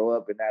when you grow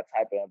up in that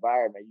type of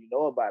environment, you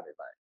know about it.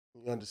 Like, You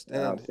you know what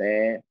understand I'm it.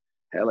 saying?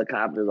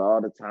 Helicopters all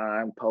the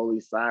time,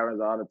 police sirens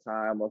all the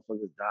time,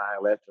 motherfuckers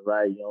dying left and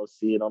right. You don't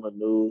see it on the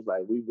news.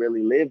 Like, we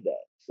really live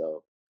that.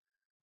 So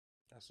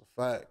That's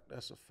a fact.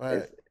 That's a it's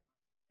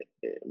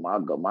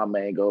fact. my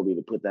main goal be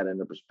to put that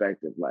into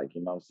perspective. Like,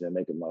 you know what I'm saying?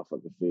 Make a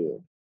motherfucker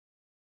feel.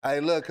 Hey,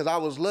 look, cause I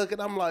was looking,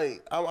 I'm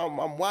like,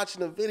 I'm watching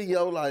the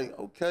video, like,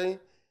 okay.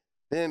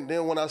 Then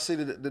when I see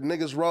the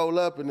niggas roll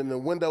up and then the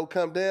window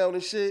come down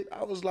and shit,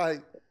 I was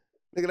like,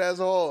 nigga, that's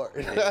hard.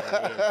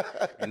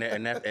 Yeah. And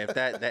if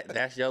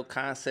that's your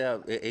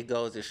concept, it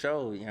goes to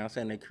show, you know what I'm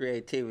saying, the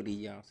creativity,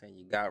 you know what I'm saying,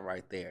 you got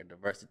right there, the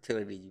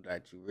versatility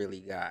that you really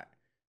got.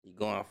 You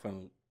going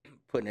from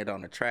putting it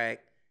on the track,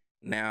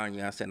 now, you know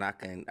what I'm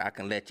saying, I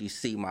can let you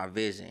see my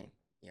vision.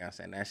 You know what I'm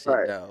saying? That shit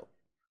Right. dope.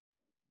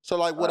 So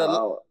like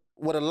Uh,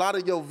 with a lot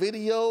of your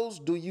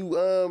videos, do you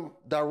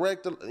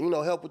direct,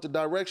 help with the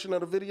direction of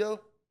the video?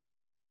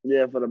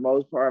 yeah, for the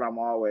most part, I'm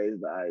always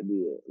the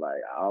idea.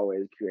 Like, I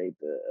always create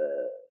the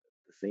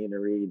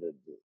scenery,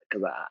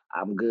 because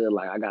I'm good.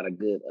 Like, I got a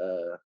good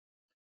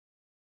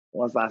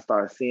once I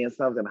start seeing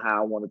something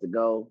how I want it to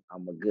go,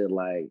 I'm a good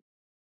like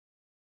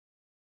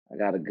I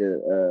got a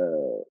good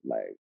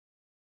like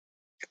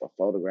a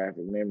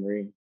photographic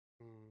memory.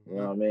 You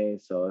know Mm-hmm. what I mean?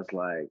 So it's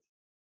like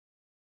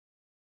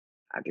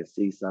I can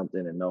see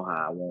something and know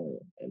how I want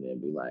it, and then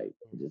be like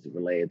just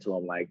relay it to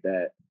them like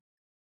that,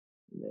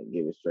 and then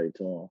give it straight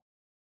to them.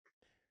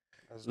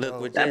 That's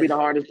Look, with dope. That'd be the just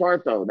hardest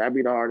part, though. That'd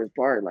be the hardest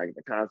part, like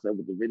the concept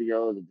with the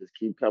videos and just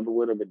keep coming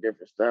with them and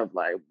different stuff.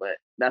 Like, but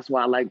that's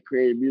why I like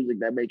creating music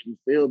that make you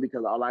feel,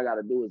 because all I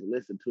gotta do is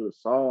listen to the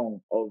song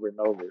over and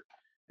over,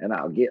 and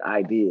I'll get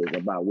ideas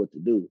about what to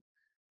do.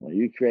 When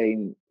you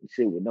creating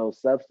shit with no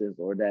substance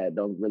or that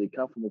don't really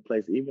come from a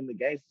place, even the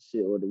gangster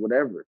shit or the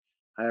whatever,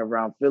 however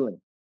I'm feeling,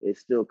 it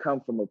still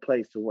come from a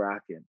place to where I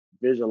can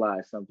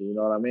visualize something. You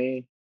know what I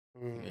mean?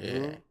 Mm-hmm.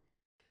 yeah.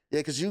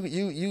 Yeah, cause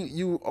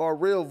you are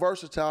real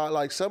versatile.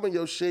 Like some of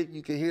your shit,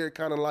 you can hear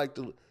kind of like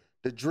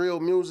the drill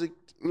music.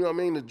 You know what I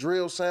mean? The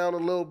drill sound a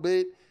little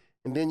bit,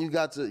 and then you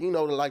got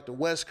like the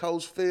West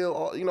Coast feel.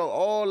 All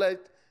that. Yeah,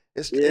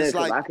 It's because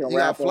like I can you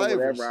got rap on whatever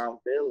flavors. I'm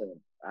feeling.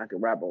 I can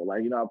rap on,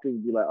 like, you know how people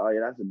be like, oh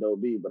yeah, that's a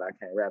dope beat, but I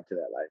can't rap to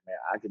that. Like, man,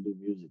 I can do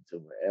music to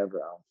whatever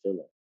I'm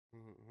feeling.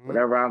 Mm-hmm.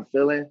 Whatever I'm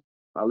feeling, if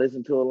I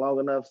listen to it long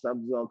enough,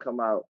 something's gonna come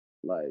out.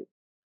 Like,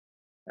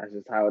 that's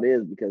just how it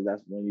is, because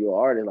that's when you're an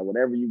artist. Like,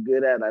 whatever you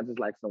good at, that's just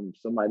like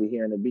somebody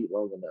hearing a beat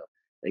long enough.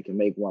 They can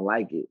make one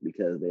like it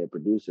because they're a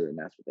producer and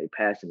that's what they're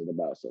passionate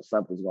about. So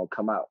something's gonna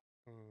come out.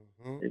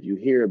 Mm-hmm. If you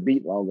hear a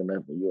beat long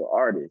enough and you're an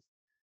artist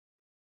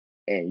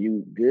and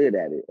you good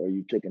at it, or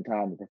you taking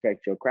time to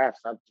perfect your craft,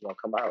 something's gonna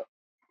come out.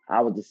 I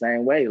was the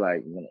same way.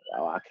 Like,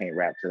 oh, I can't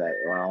rap to that,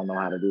 or I don't know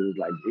how to do this.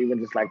 Like, even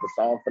just like the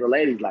song for the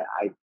ladies, like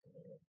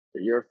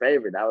your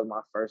favorite. That was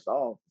my first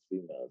song for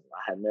females.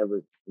 I had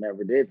never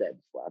did that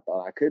before. I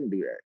thought I couldn't do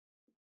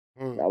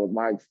that. Mm-hmm. That was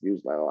my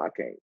excuse. Like, oh, I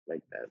can't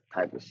make that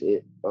type of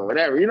shit or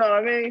whatever. You know what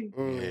I mean?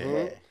 Mm-hmm.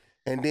 But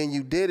And then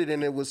you did it,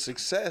 and it was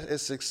success.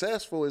 It's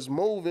successful. It's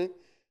moving.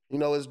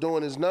 It's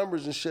doing its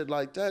numbers and shit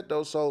like that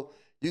though. So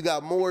you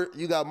got more.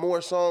 You got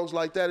more songs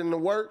like that in the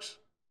works.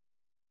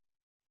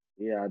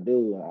 yeah, I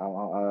do.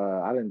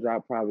 I didn't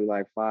drop probably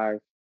like 5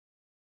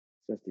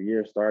 since the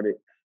year started,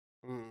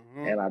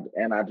 Mm-hmm.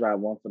 and I dropped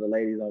one for the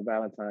ladies on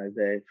Valentine's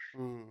Day.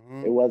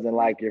 Mm-hmm. It wasn't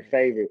like your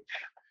favorite,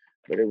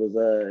 but it was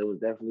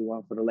definitely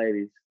one for the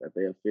ladies that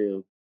they'll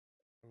feel.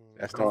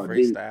 It's That's the called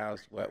Deep. freestyles.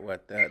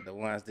 What the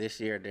ones this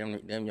year?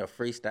 Them your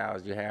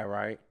freestyles you had,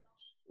 right?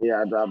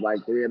 Yeah, I dropped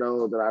like 3 of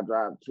those, and I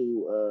dropped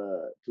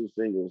two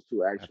singles,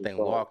 two I actual think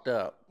songs.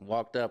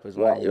 walked up is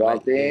one of your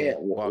Walked in, yeah,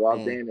 walked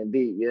walked in. in and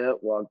deep. Yep,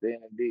 walked in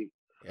and deep.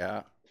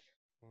 Yeah,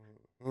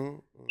 Mm-hmm.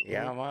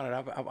 yeah, I'm on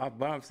it. I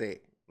bumps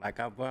it like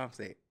I bumps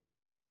it.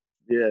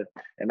 Yeah,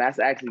 and that's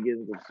actually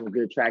getting some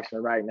good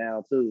traction right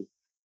now too.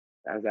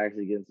 That's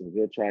actually getting some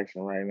good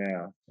traction right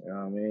now. You know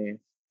what I mean?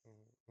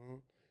 Mm-hmm.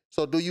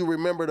 So, do you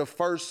remember the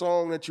first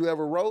song that you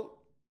ever wrote?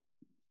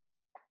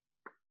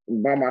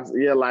 By my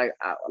yeah, like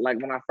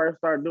when I first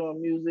started doing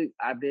music,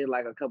 I did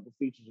like a couple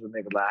features with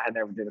niggas. Like, I had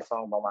never did a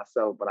song by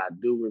myself, but I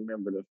do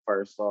remember the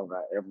first song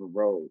I ever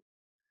wrote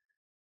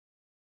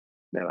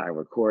that I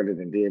recorded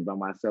and did by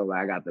myself.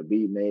 Like, I got the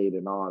beat made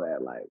and all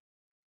that. Like,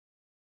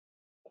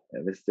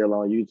 and it's still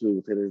on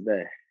YouTube to this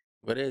day.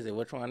 What is it?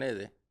 Which one is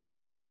it?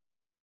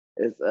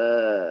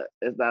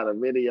 it's not a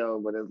video,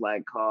 but it's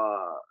like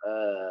called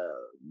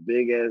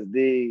Big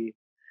SD.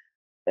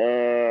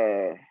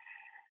 Uh,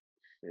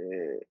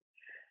 shit,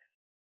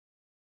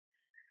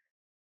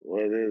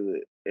 what is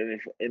it?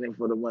 In it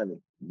for the money.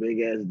 Big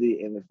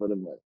SD in it for the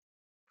money.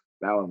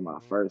 That was my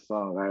first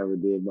song I ever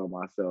did by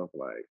myself.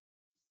 Like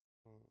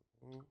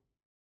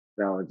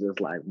that was just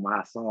like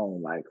my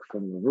song, like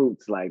from the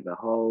roots, like the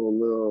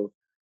whole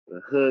the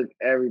hook,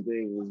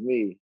 everything was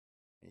me.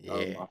 That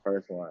was Yeah. my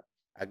first one.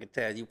 I could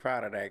tell you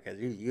proud of that because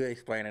you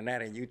explaining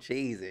that and you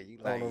cheesing. You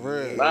like, the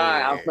real. Nah,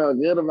 I yeah. felt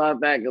good about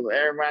that because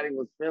everybody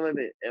was feeling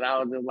it, and I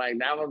was just like,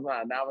 that was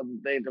the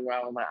thing where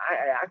I was like,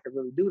 I could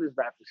really do this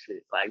rapping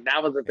shit. Like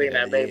that was the thing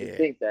Hell that made me yeah.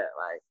 think that,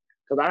 like,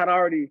 because I had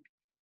already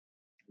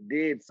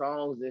did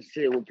songs and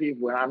shit with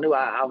people, and I knew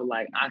I was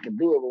like, I could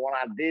do it. But when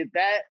I did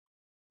that,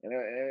 and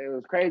it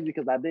was crazy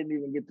because I didn't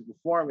even get to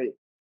perform it.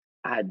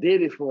 I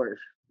did it for it.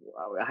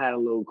 I had a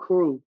little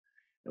crew,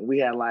 and we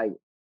had like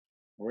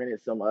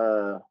rented some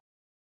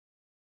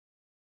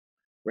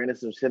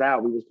shit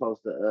out. We was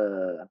supposed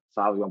to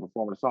so I was gonna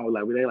perform the song.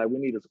 We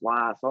need a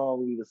squad song,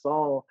 we need a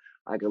song,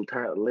 like a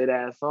lit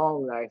ass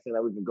song, like I said,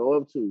 that we can go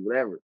up to,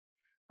 whatever.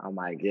 I'm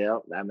like, yeah,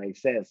 that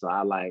makes sense. So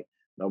I like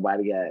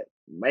nobody got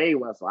made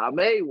one, so I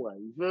made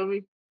one. You feel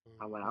me?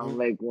 I'm like, I'm gonna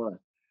make one.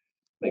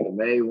 Nigga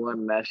made one,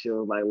 and that shit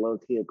was like low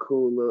key a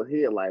cool little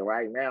hit. Like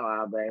right now,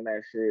 I'll bang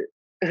that shit.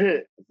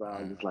 So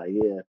I was just like,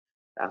 yeah,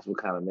 that's what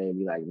kind of made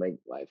me like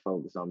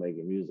focus on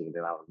making music. And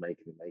then I was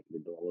making it,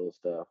 doing little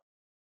stuff.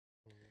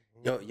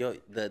 Yo,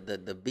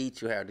 the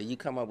beats you have, do you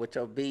come up with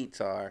your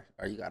beats or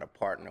you got a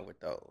partner with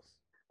those?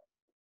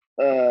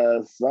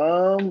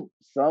 Some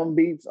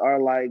beats are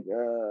like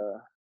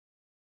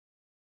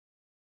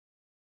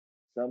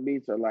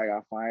I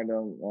find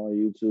them on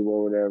YouTube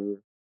or whatever.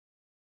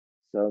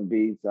 Some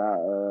beats I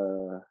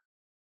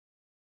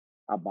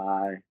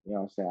buy, you know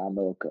what I'm saying? I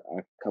know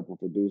a couple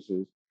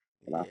producers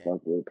that I fuck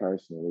with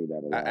personally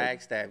that are I like,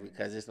 asked that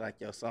because it's like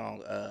your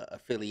song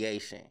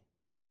Affiliation.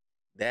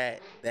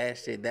 That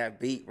shit, that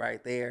beat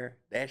right there,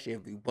 that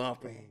shit be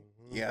bumping.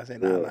 You know what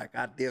I'm saying? yeah.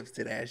 I dips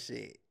to that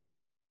shit.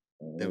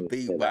 The Yeah,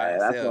 beat by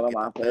that's itself one of get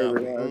my the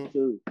favorite thumping. ones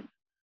too.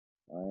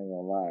 I ain't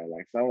gonna lie.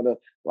 Like some of the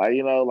like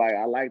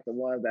I like the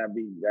ones that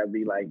be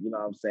like, you know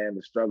what I'm saying,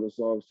 the struggle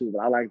songs too.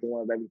 But I like the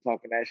ones that be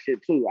talking that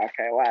shit too. I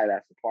can't lie.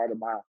 That's a part of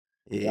my,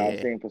 you know what I'm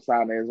Yeah. saying,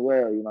 persona as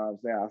well. You know what I'm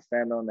saying? I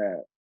stand on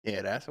that.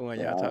 Yeah, that's the one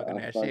So y'all talking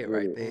I that fuck shit with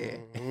right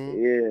it. there.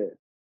 Yeah.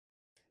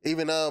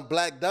 Even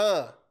Black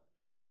Don,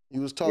 you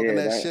was talking Yeah,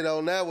 that shit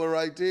on that one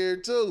right there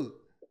too.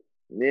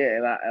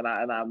 yeah, and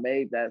I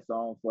made that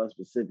song for a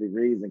specific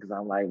reason because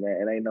I'm like,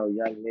 man, it ain't no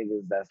young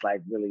niggas that's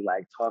like really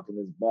like talking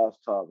this boss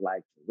talk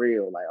like for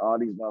real. Like all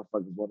these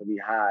motherfuckers want to be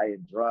high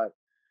and drunk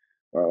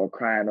or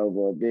crying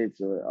over a bitch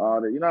or all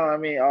the, you know what I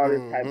mean? All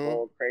this type of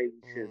old crazy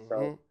shit.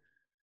 So,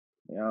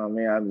 you know what I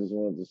mean? I just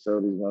wanted to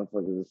show these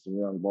motherfuckers there's some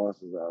young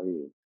bosses out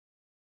here.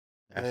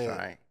 That's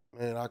right.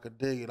 Man, I could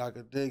dig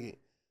it.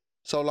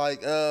 So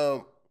like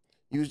you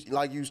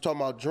was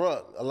talking about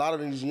drunk. A lot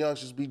of these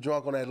youngsters be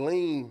drunk on that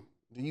lean.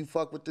 Do you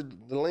fuck with the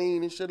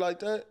lean and shit like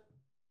that?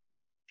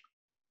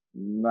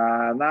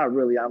 Nah, not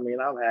really. I mean,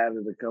 I've had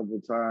it a couple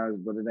times,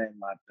 but it ain't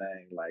my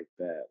thing like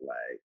that.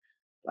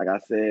 Like I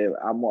said,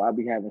 I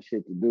be having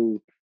shit to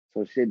do.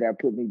 So shit that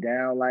put me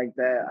down like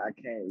that, I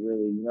can't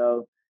really, you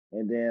know.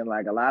 And then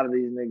like a lot of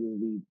these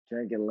niggas be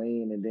drinking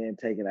lean and then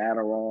taking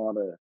Adderall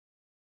to,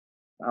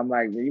 I'm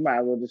like, you might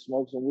as well just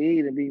smoke some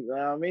weed and be, you know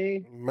what I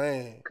mean?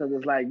 Man. Because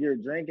it's like you're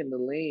drinking the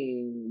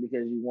lean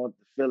because you want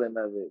the feeling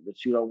of it,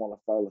 but you don't want to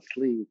fall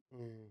asleep.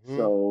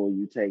 So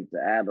you take the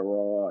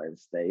Adderall and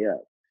stay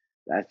up.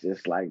 That's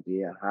just like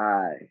being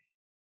high.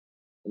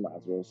 You might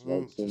as well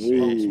smoke some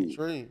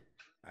weed.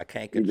 I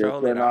can't You just control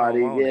it. putting I all don't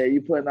these, want it.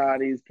 you putting all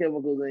these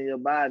chemicals in your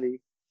body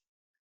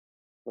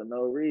for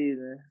no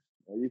reason.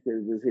 Or you could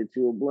have just hit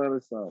you a blunt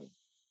or something.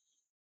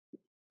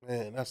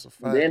 Man, that's a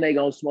fact. And then they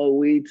gonna smoke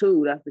weed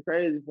too. That's the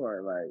crazy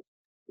part. Like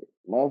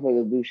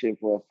motherfuckers do shit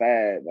for a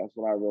fad. That's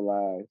what I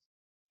realized.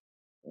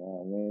 You know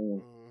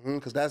what I mean?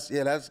 Because that's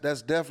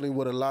definitely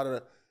what a lot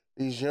of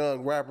these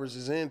young rappers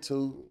is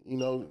into. You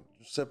know,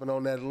 sipping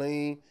on that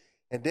lean.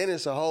 And then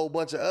it's a whole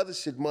bunch of other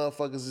shit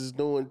motherfuckers is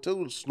doing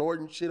too,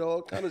 snorting shit,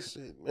 all kind of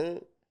shit, man.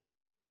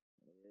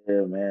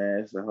 Yeah, man,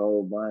 it's a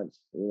whole bunch.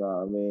 You know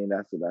what I mean?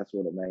 That's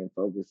what the main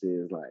focus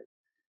is. Like,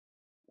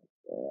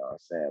 you know what I'm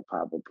saying?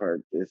 Pop a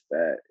perk, this,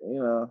 that, you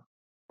know.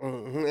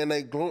 And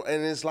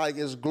and it's like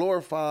it's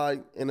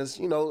glorified, and it's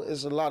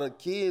it's a lot of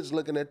kids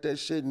looking at that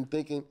shit and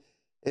thinking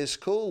it's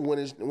cool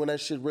when that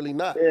shit really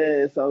not.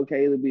 Yeah, it's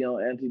okay to be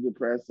on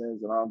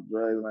antidepressants and off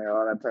drugs and like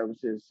all that type of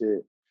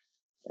shit.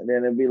 And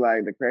then it'd be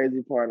like the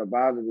crazy part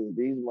about it is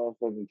these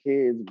motherfucking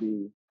kids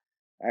be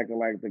acting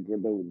like the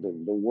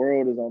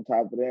world is on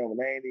top of them when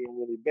they ain't even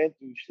really been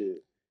through shit.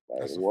 Like,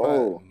 That's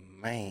whoa. a fact.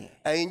 Man.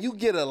 And you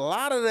get a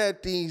lot of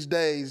that these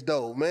days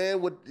though, man.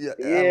 With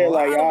yeah,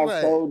 like y'all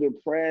so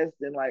depressed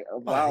and like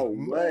about like,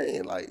 what?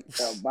 Man, like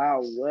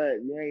about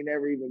what? You ain't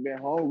never even been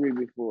hungry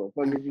before.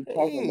 What is you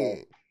talking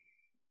about?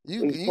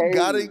 It's You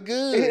got crazy. it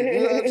good. You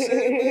know what I'm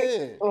saying,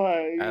 man?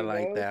 Like, I you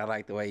like know? that. I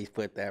like the way he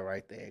put that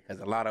right there. Because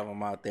a lot of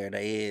them out there,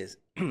 they is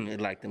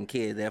like them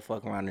kids that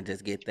fuck around and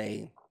just get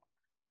they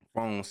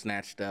phone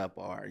snatched up,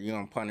 or you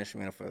on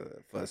punishment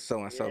for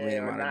so and so many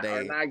Yeah, amount of or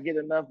days. not get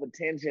enough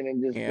attention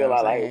and just You know feel what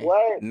I'm like saying?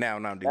 what? Now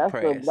I'm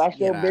depressed. That's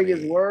Get your out of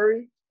biggest here.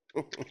 worry.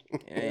 You know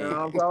what Yeah.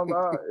 I'm talking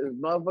about? Is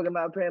motherfucker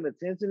not paying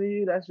attention to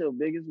you? That's your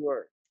biggest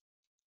worry.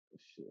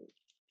 Shit,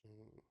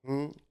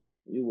 Mhm.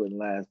 you wouldn't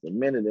last a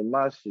minute in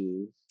my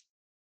shoes.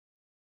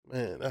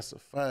 Man, that's a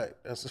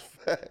fact. That's a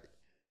fact.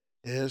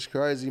 Yeah, it's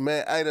crazy,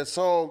 man. Hey, the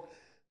song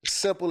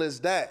 "Simple as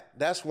That."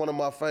 That's one of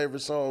my favorite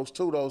songs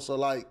too, though. So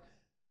like,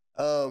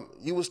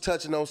 you was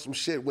touching on some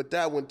shit with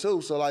that one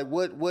too. So like,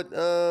 what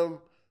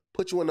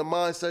put you in the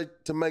mindset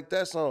to make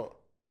that song?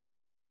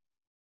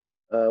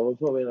 What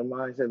put me in the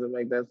mindset to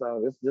make that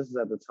song? This is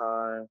at the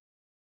time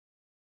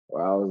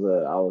where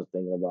I was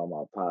thinking about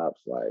my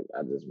pops. Like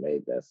I just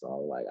made that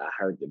song. Like I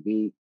heard the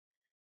beat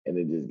and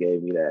it just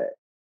gave me that.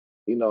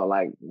 You know,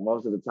 like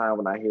most of the time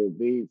when I hear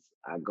beats,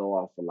 I go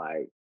off of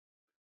like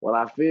what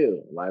I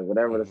feel. Like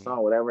whatever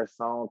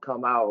song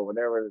come out,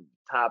 whatever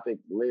topic,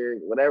 lyric,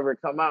 whatever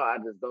come out, I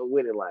just go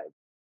with it. Like,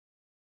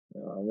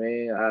 you know what I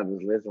mean? I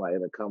just listen, like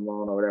it'll come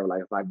on or whatever.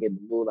 Like if I get in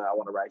the mood, like, I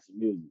want to write some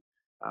music.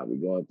 I'll be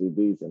going through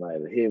beats and like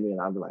it'll hit me and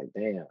I'll be like,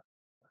 damn,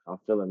 I'm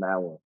feeling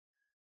that one.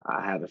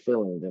 I had a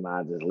feeling, then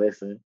I just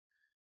listen.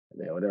 And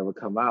then whatever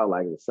come out,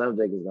 like the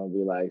subject is gonna be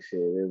like, shit,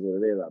 it is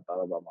what it is. I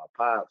thought about my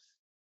pops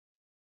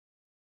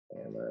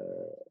and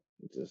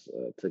just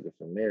took it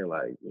from there,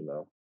 like, you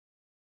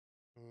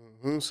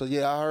know. So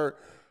yeah,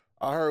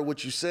 I heard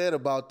what you said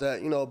about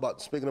that. You know,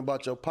 about speaking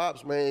about your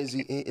pops, man.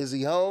 Is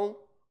he home?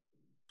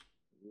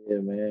 Yeah,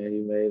 man, he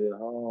made it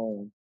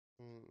home,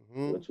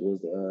 Hmm.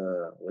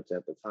 which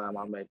at the time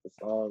I made the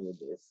song,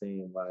 it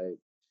seemed like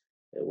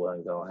it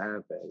wasn't gonna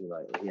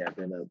happen. He had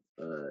been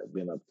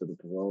up to the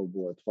parole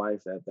board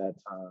twice at that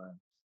time,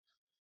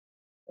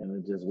 and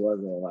it just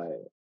wasn't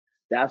like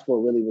that's what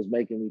really was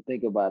making me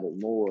think about it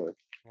more.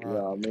 You Right,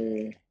 know what I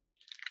mean?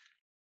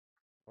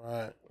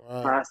 right,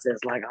 right.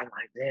 Process like I'm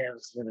like, damn,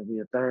 it's gonna be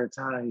a third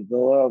time you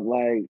go up,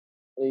 like,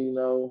 you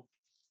know,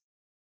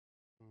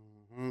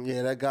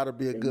 Yeah, that got to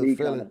be a and good me kind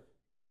feeling. of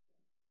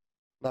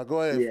Now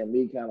go ahead. yeah,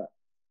 me kind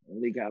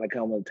of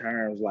come to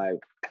terms like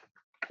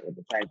with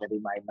the fact that he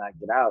might not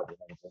get out. You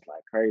know, it's just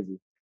like crazy.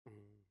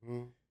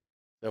 Hmm.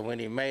 So when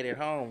he made it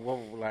home, what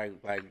like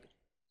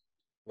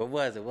what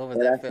was it? What was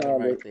Yeah, that that feeling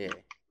song, right there?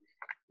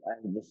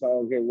 like, the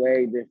song get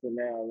way different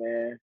now,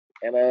 man.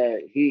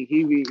 And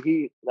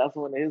he that's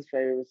one of his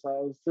favorite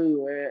songs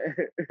too, man.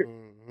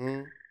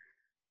 Hmm.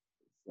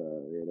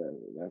 So yeah,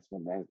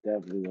 that's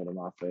definitely one of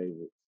my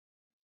favorites.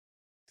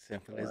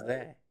 Simple as Like,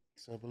 that.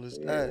 Simple as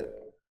that.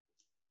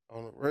 yeah,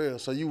 On the real.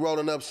 So you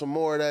rolling up some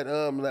more of that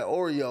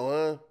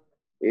Oreo,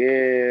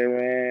 yeah,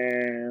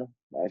 man.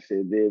 That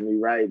shit did me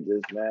right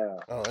just now.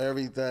 huh? On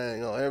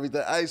everything.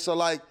 Hey, so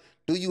like,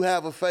 do you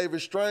have a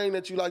favorite strain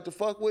that you like to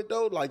fuck with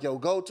though? Like your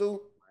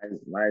go-to?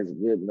 Nice,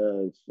 good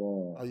nugs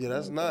for Oh him. yeah, You know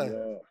that's what I'm nice.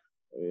 talking about?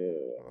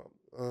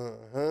 Yeah.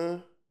 Uh-huh.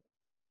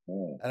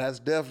 Mm. And that's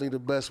definitely the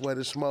best way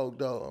to smoke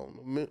though,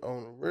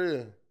 on the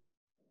real.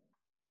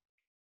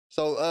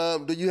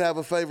 So, do you have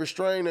a favorite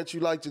strain that you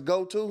like to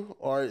go to,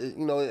 or you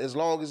know, as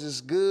long as it's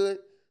good,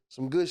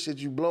 some good shit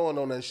you blowing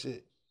on that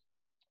shit?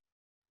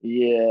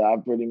 Yeah, I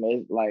pretty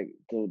much like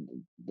the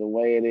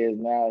way it is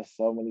now.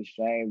 So many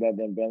strains that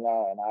done been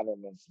out, and I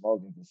done been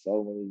smoking for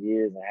so many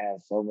years and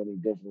had so many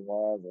different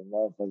ones, and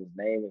motherfuckers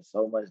naming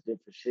so much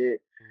different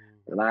shit,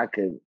 and I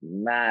could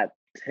not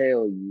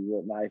tell you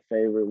what my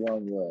favorite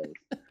one was.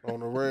 On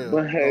the real,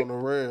 But on the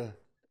real.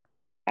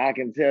 I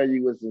can tell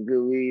you what some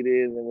good weed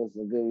is and what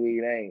some good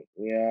weed ain't.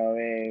 You know what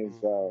I mean?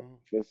 So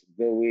Hmm. if it's some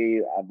good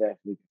weed, I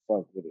definitely can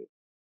fuck with it.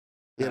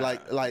 Yeah,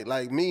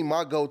 like me,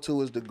 my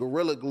go-to is the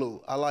Gorilla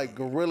Glue. I like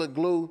Gorilla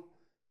Glue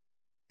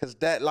because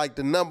that like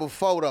the number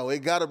photo. It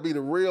got to be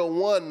the real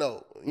one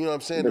though. You know what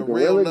I'm saying? The The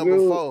real Gorilla number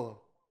Glue four.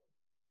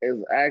 is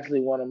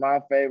actually one of my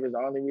favorites. The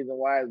only reason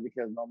why is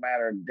because no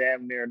matter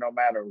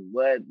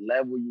what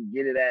level you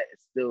get it at,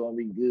 it's still gonna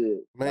be good,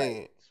 like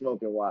Man.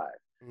 smoking wise.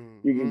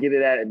 You can Hmm. get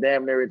it at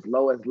damn near its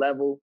lowest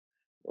level,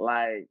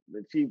 like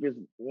the cheapest,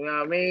 you know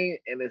what I mean?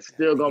 And it's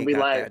still gonna It be got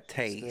like that Still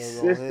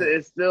taste. gonna hit.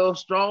 it's still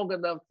strong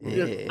enough to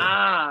just Hmm.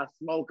 Yeah.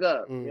 smoke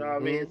up. You know what I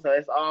mean? Hmm. So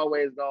it's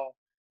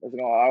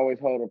gonna always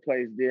hold a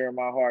place dear in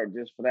my heart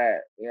just for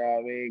that. You know what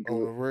I mean? On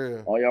Because the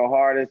real. on your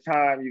hardest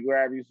time, you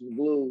grab you some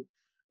glue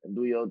and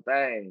do your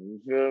thing.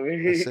 You feel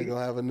That shit me?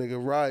 gonna have a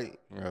nigga right.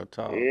 Real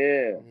talk.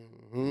 Yeah.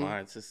 Hmm.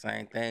 Mine's the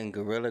same thing.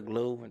 Gorilla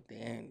Glue, and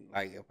then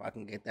like if I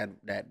can get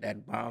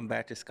that bomb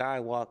back to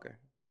Skywalker.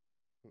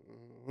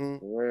 Hmm.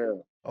 For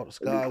real. Oh, the It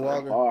be so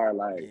Skywalker. hard.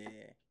 Like,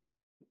 Yeah.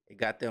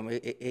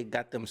 It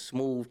got them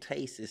smooth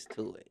tastes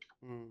to it.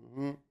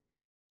 Hmm.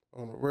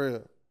 On the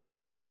real.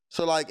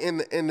 So, like in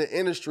the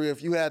industry,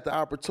 if you had the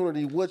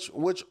opportunity, which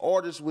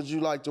artists would you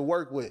like to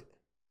work with?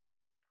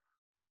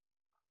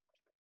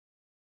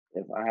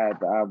 if I had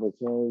the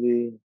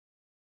opportunity,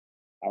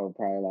 I would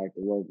probably like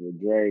to work with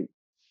Drake.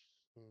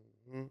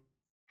 Hmm.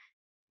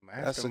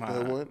 That's a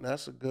good one.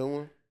 That's a good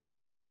one.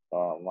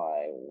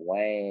 Like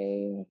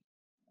Wayne,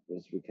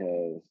 just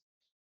because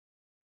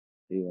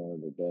he's one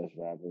of the best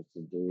rappers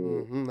to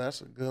do it.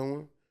 That's a good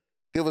one.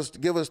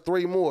 Give us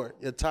three more.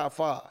 Your top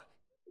five.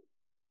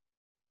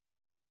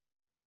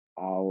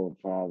 I would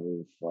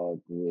probably fuck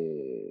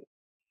with.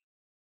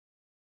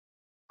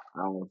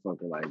 I would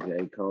fuck with like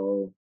J.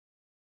 Cole.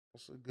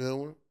 That's a good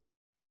one.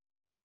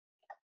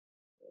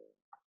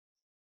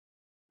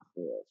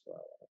 Who else would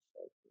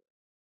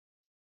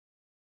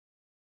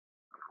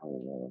I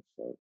want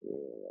to fuck with?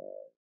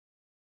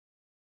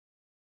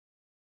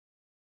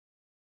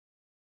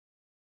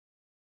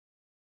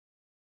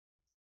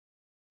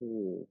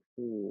 Who?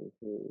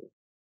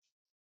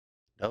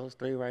 Those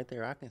three right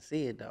there, I can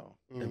see it though.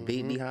 The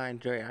beat behind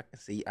Dre, I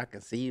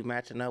can see you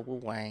matching up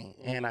with Wayne,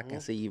 and I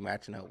can see you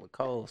matching up with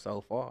Cole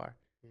so far.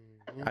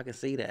 I can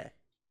see that.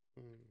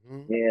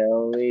 Yeah,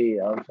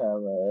 I'm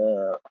trying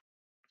to.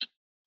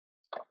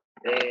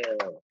 Damn.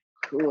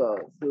 Who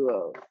else?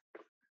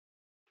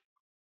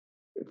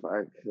 If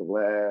I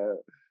collab.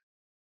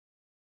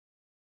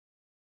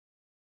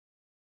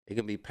 It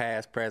can be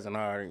past, present,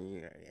 or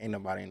ain't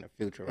nobody in the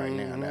future right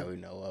now that we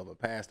know of, but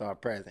past or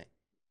present.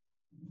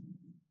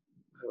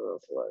 Who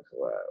else would I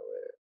collab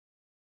with?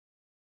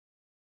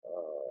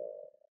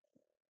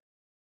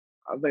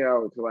 I think I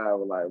would collab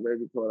with like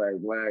maybe Kodak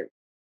Black.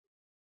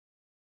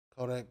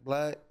 Kodak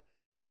Black.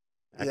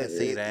 I can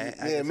see that.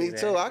 Yeah, me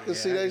too. I can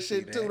see that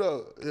shit too,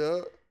 though.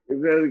 Yeah.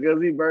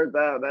 Because he burnt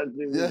out. That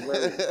shit was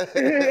funny.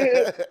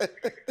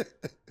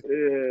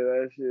 Yeah,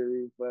 that shit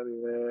be funny,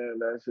 man.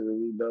 That shit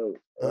be dope.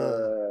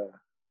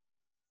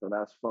 So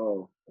that's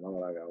four. I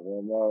got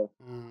one more.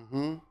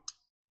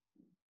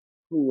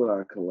 Who would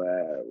I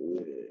collab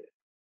with?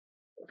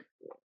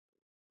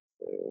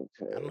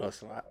 I know,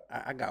 so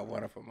I got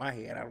one up in my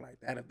head. I'm like,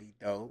 that'll be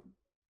dope.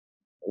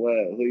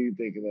 What? Who you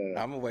thinking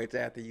of? I'm gonna wait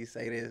till after you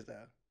say this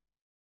though.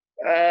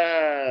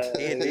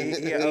 He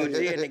OG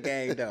in the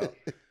game though.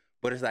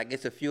 But it's like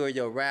it's a few of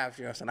your raps,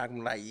 you know, so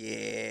I'm like,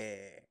 yeah.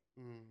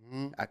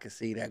 I can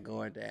see that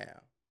going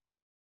down.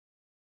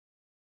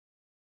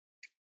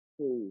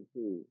 Who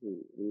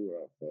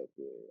I fuck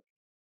with?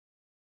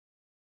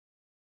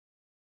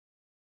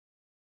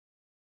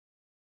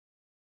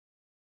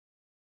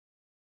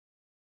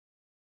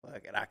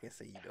 Fuck it, I can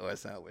see you doing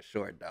something with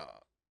Short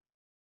Dog.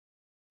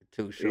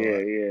 Too short.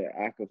 Yeah,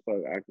 I could fuck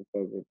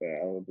with that.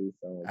 I would do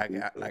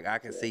something. I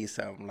can see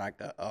something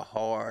like a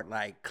hard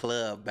like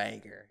club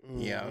banger.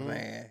 You know what I'm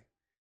saying?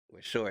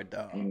 With Short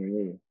Dog.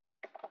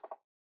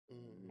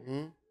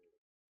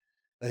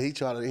 He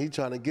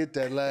trying to get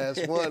that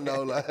last one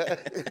though. Like.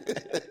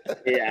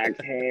 Yeah, I can't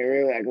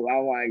really, because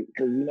I'm like,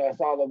 because you know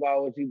it's all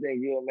about what you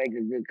think you'll make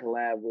a good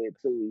collab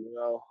with too. You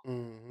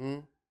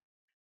know.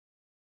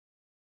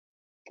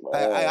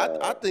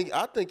 I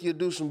think you'll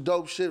do some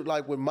dope shit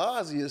like with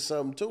Mozzie or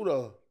something too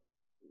though.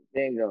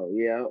 Bingo.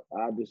 Yeah,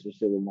 I'll do some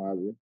shit with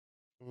Mozzie.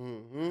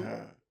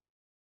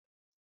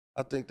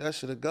 I think that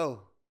should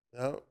go.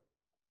 Yep.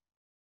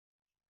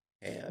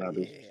 Hell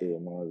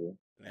yeah.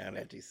 Now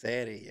that you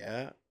said it,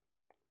 yeah.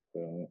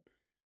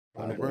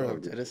 From the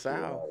north to the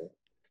south.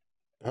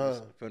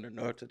 From the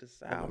north to the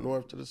south. From the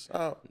north to the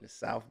south. From the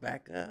south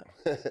back up.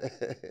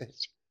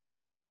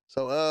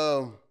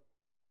 So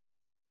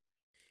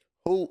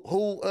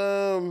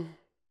who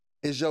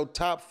is your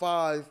top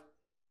 5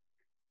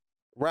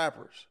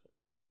 rappers,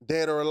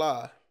 dead or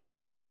alive?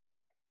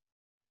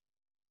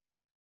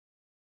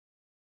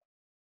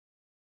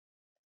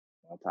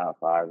 My top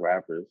 5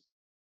 rappers.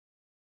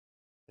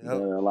 Yep.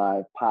 Dead or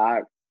alive,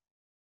 Pac.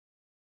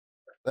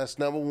 That's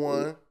number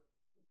 1.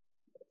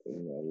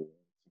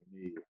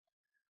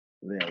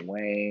 Then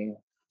Wayne.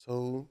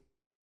 2.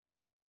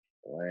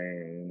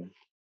 Wayne.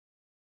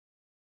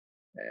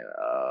 And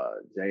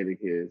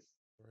Jadakiss.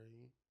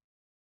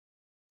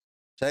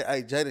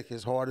 3.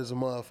 Jadakiss hard as a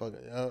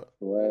motherfucker. Yeah.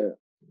 What?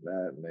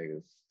 That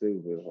nigga's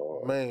stupid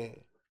hard. Man.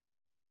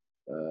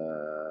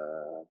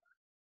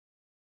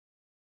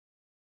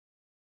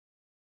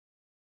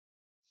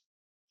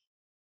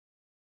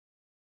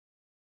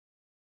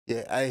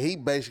 Yeah, he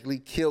basically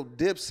killed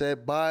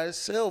Dipset by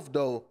himself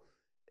though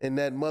in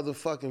that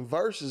motherfucking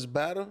versus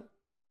battle.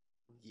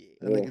 Yeah.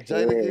 That nigga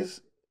Jadakiss,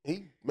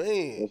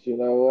 man. But you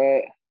know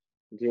what?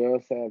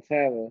 Joe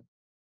Santana,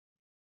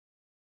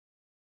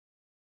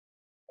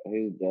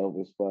 he's dope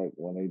as fuck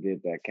when he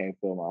did that Can't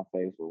Feel My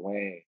Face with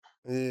Wayne.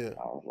 Yeah.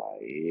 I was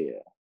like, yeah,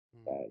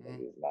 that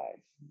nigga's nice.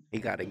 He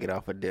got to get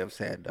off of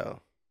Dipset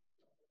though.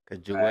 Cause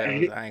Jewels,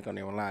 I ain't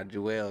gonna even lie,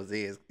 Jewels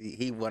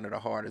he one of the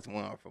hardest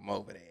ones from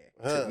over there.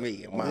 To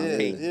me, in my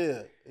opinion.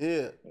 Yeah.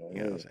 You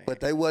know what I'm saying? But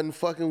they wasn't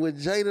fucking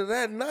with Jada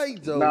that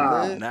night though,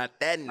 man. Not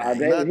that night.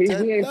 He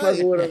ain't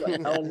fucking with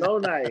him on no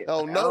night.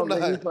 On no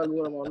night. He fucking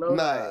with him on no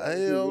night.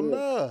 Hell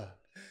nah.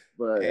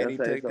 But and he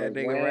took that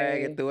nigga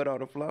rag and threw it on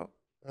the floor.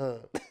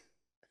 I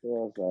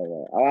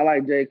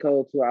like J.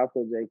 Cole too. I'll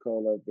put J.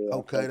 Cole up there.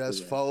 Okay, that's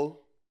 4.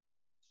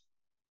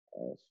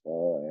 That's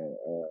 4. And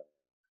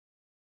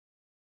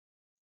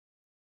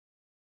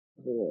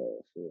who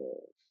else?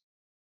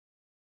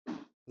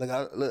 Like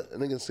look,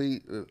 nigga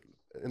see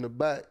in the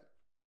back.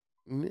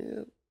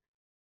 Yeah.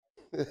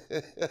 I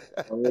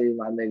need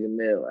my nigga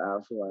Nip.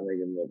 I'll see my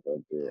nigga Nip up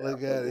there.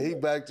 Look at it. He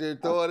back there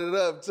throwing it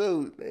up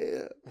too.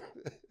 Yeah.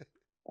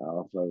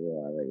 I'll fuck with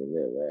my nigga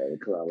Nip, man.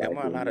 Because I There like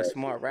are a his lot of message,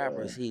 smart man.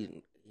 rappers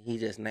he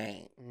just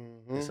named.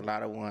 There's a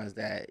lot of ones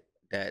that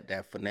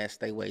finesse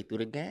their way through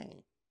the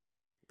game.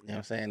 You know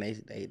what I'm saying?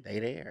 They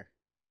there.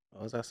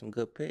 Those are some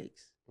good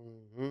picks.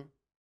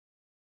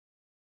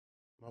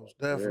 Most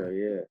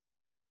definitely. Yeah.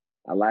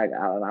 I'm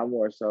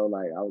more so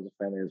like, I was a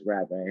fan of his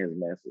rap and his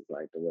message,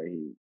 like the way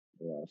he, you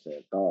know what I'm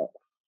saying, thought.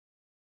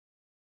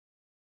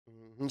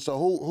 So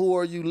who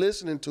are you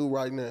listening to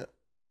right now?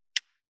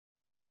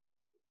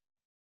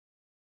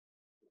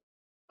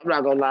 I'm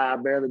not gonna lie, I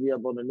barely be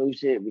up on the new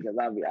shit because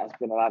I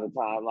spend a lot of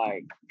time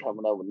like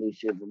coming up with new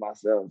shit for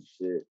myself,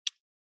 shit.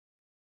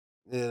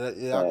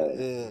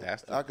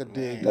 I could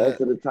dig Most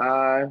that. of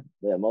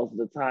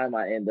the time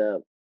I end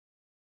up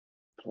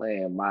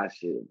playing my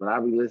shit, but I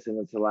be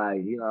listening to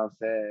like, you know what I'm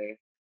saying,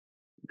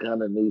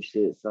 Gunna new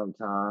shit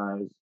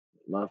sometimes.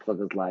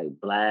 Motherfuckers like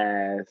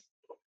Blast.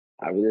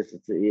 I be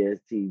listening to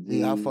ESTG.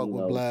 Yeah, I fuck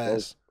with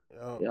Blast.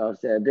 Blast. You know what I'm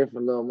saying?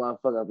 Different little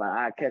motherfuckers.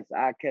 Like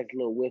I catch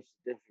little whiffs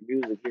of different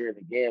music here and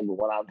again, but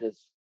when I'm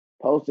just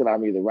posting,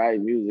 I'm either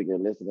writing music or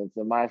listening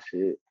to my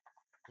shit.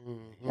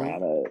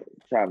 Trying to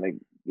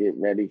get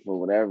ready for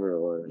whatever,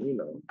 or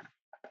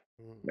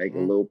make a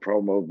little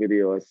promo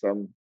video or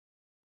something.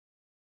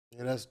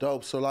 Yeah, that's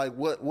dope. So like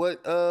what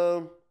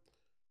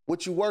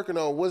you working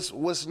on?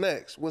 What's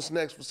next? What's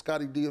next for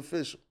Scotti D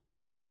Official?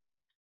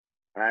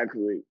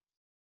 Actually,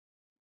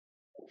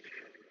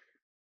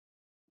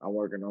 I'm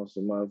working on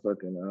some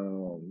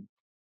motherfucking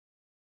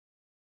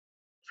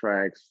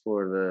tracks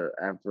for the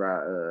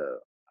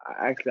after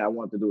I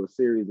want to do a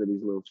series of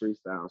these little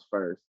freestyles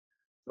first.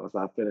 So once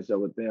I finish up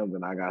with them,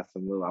 then I got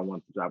I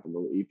want to drop a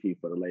little EP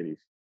for the ladies.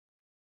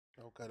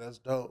 Okay, that's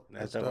dope.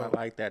 That's dope. I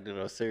like that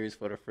little series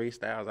for the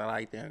freestyles. I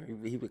like them.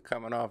 He was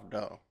coming off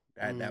though.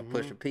 That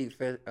Pusha P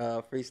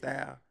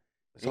freestyle.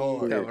 He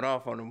coming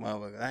off on the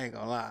motherfucker. I ain't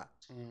gonna lie.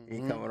 He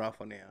coming off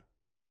on them.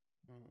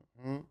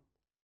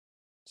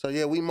 So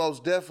yeah, we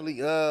most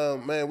definitely,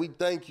 man, we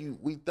thank you,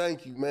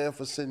 man,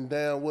 for sitting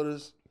down with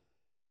us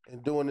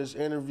and doing this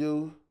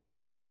interview.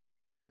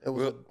 It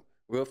was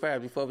real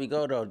fast before we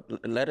go though.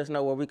 Let us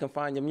know where we can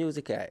find your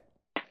music at.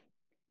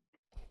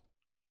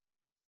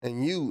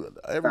 And you,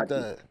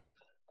 everything.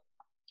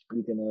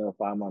 You can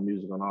find my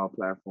music on all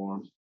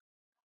platforms: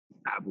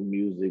 Apple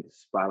Music,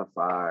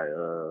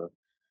 Spotify,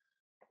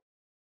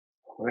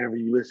 wherever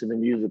you listen to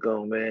music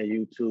on, man.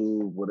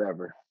 YouTube,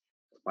 whatever.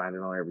 Find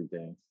it on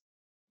everything.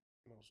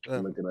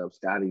 Look it up,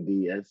 Scotti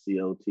D,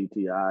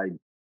 SCOTTID.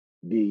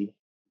 You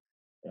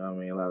know what I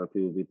mean? A lot of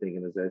people be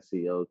thinking it's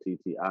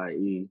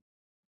SCOTTIED,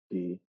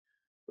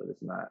 but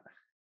it's not.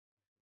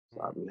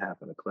 So I'll be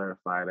having to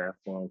clarify that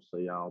for them so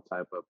y'all don't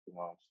type up the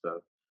wrong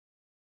stuff.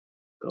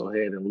 Go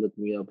ahead and look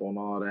me up on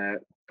all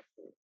that.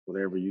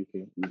 Whatever you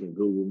can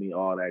Google me,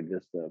 all that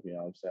good stuff. You know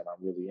what I'm saying?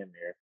 I'm really in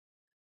there.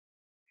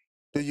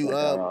 Do you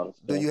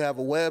have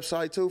a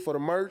website too for the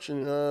merch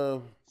and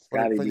for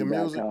your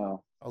music?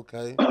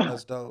 Okay,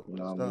 that's dope. You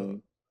know what I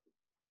mean?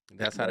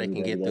 That's how they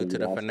can get through to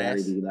the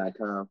finesse.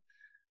 ScottiD.com.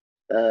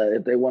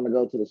 If they want to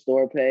go to the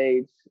store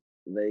page,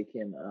 they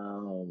can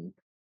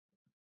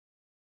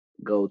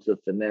go to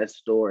Finesse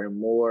Store and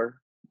More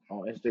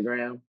on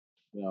Instagram.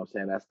 You know what I'm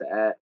saying? That's the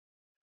 @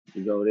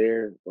 You go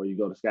there, or you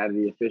go to Scotti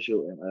D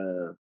Official, and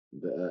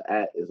the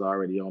 @ is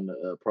already on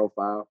the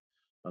profile,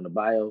 on the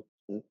bio.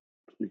 You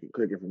can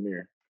click it from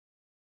there.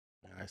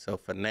 All right, so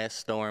Finesse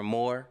Store and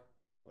More,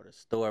 or the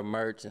store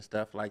merch and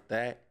stuff like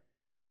that.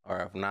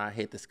 Or if not,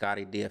 hit the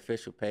Scotti D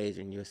Official page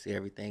and you'll see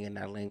everything in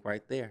that link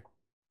right there.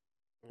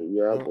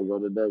 Yeah, or go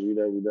to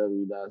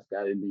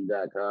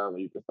www.scottid.com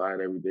and you can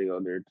find everything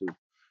on there too.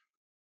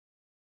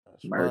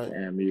 That's merch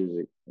and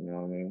music. You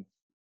know what I mean?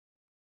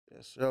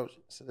 Yes, so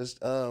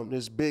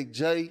this Big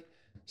J,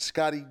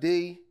 Scotti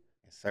D,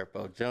 and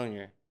Serpo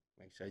Jr.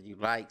 Make sure you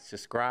like,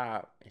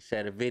 subscribe, and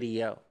share the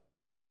video.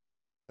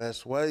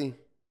 Best way.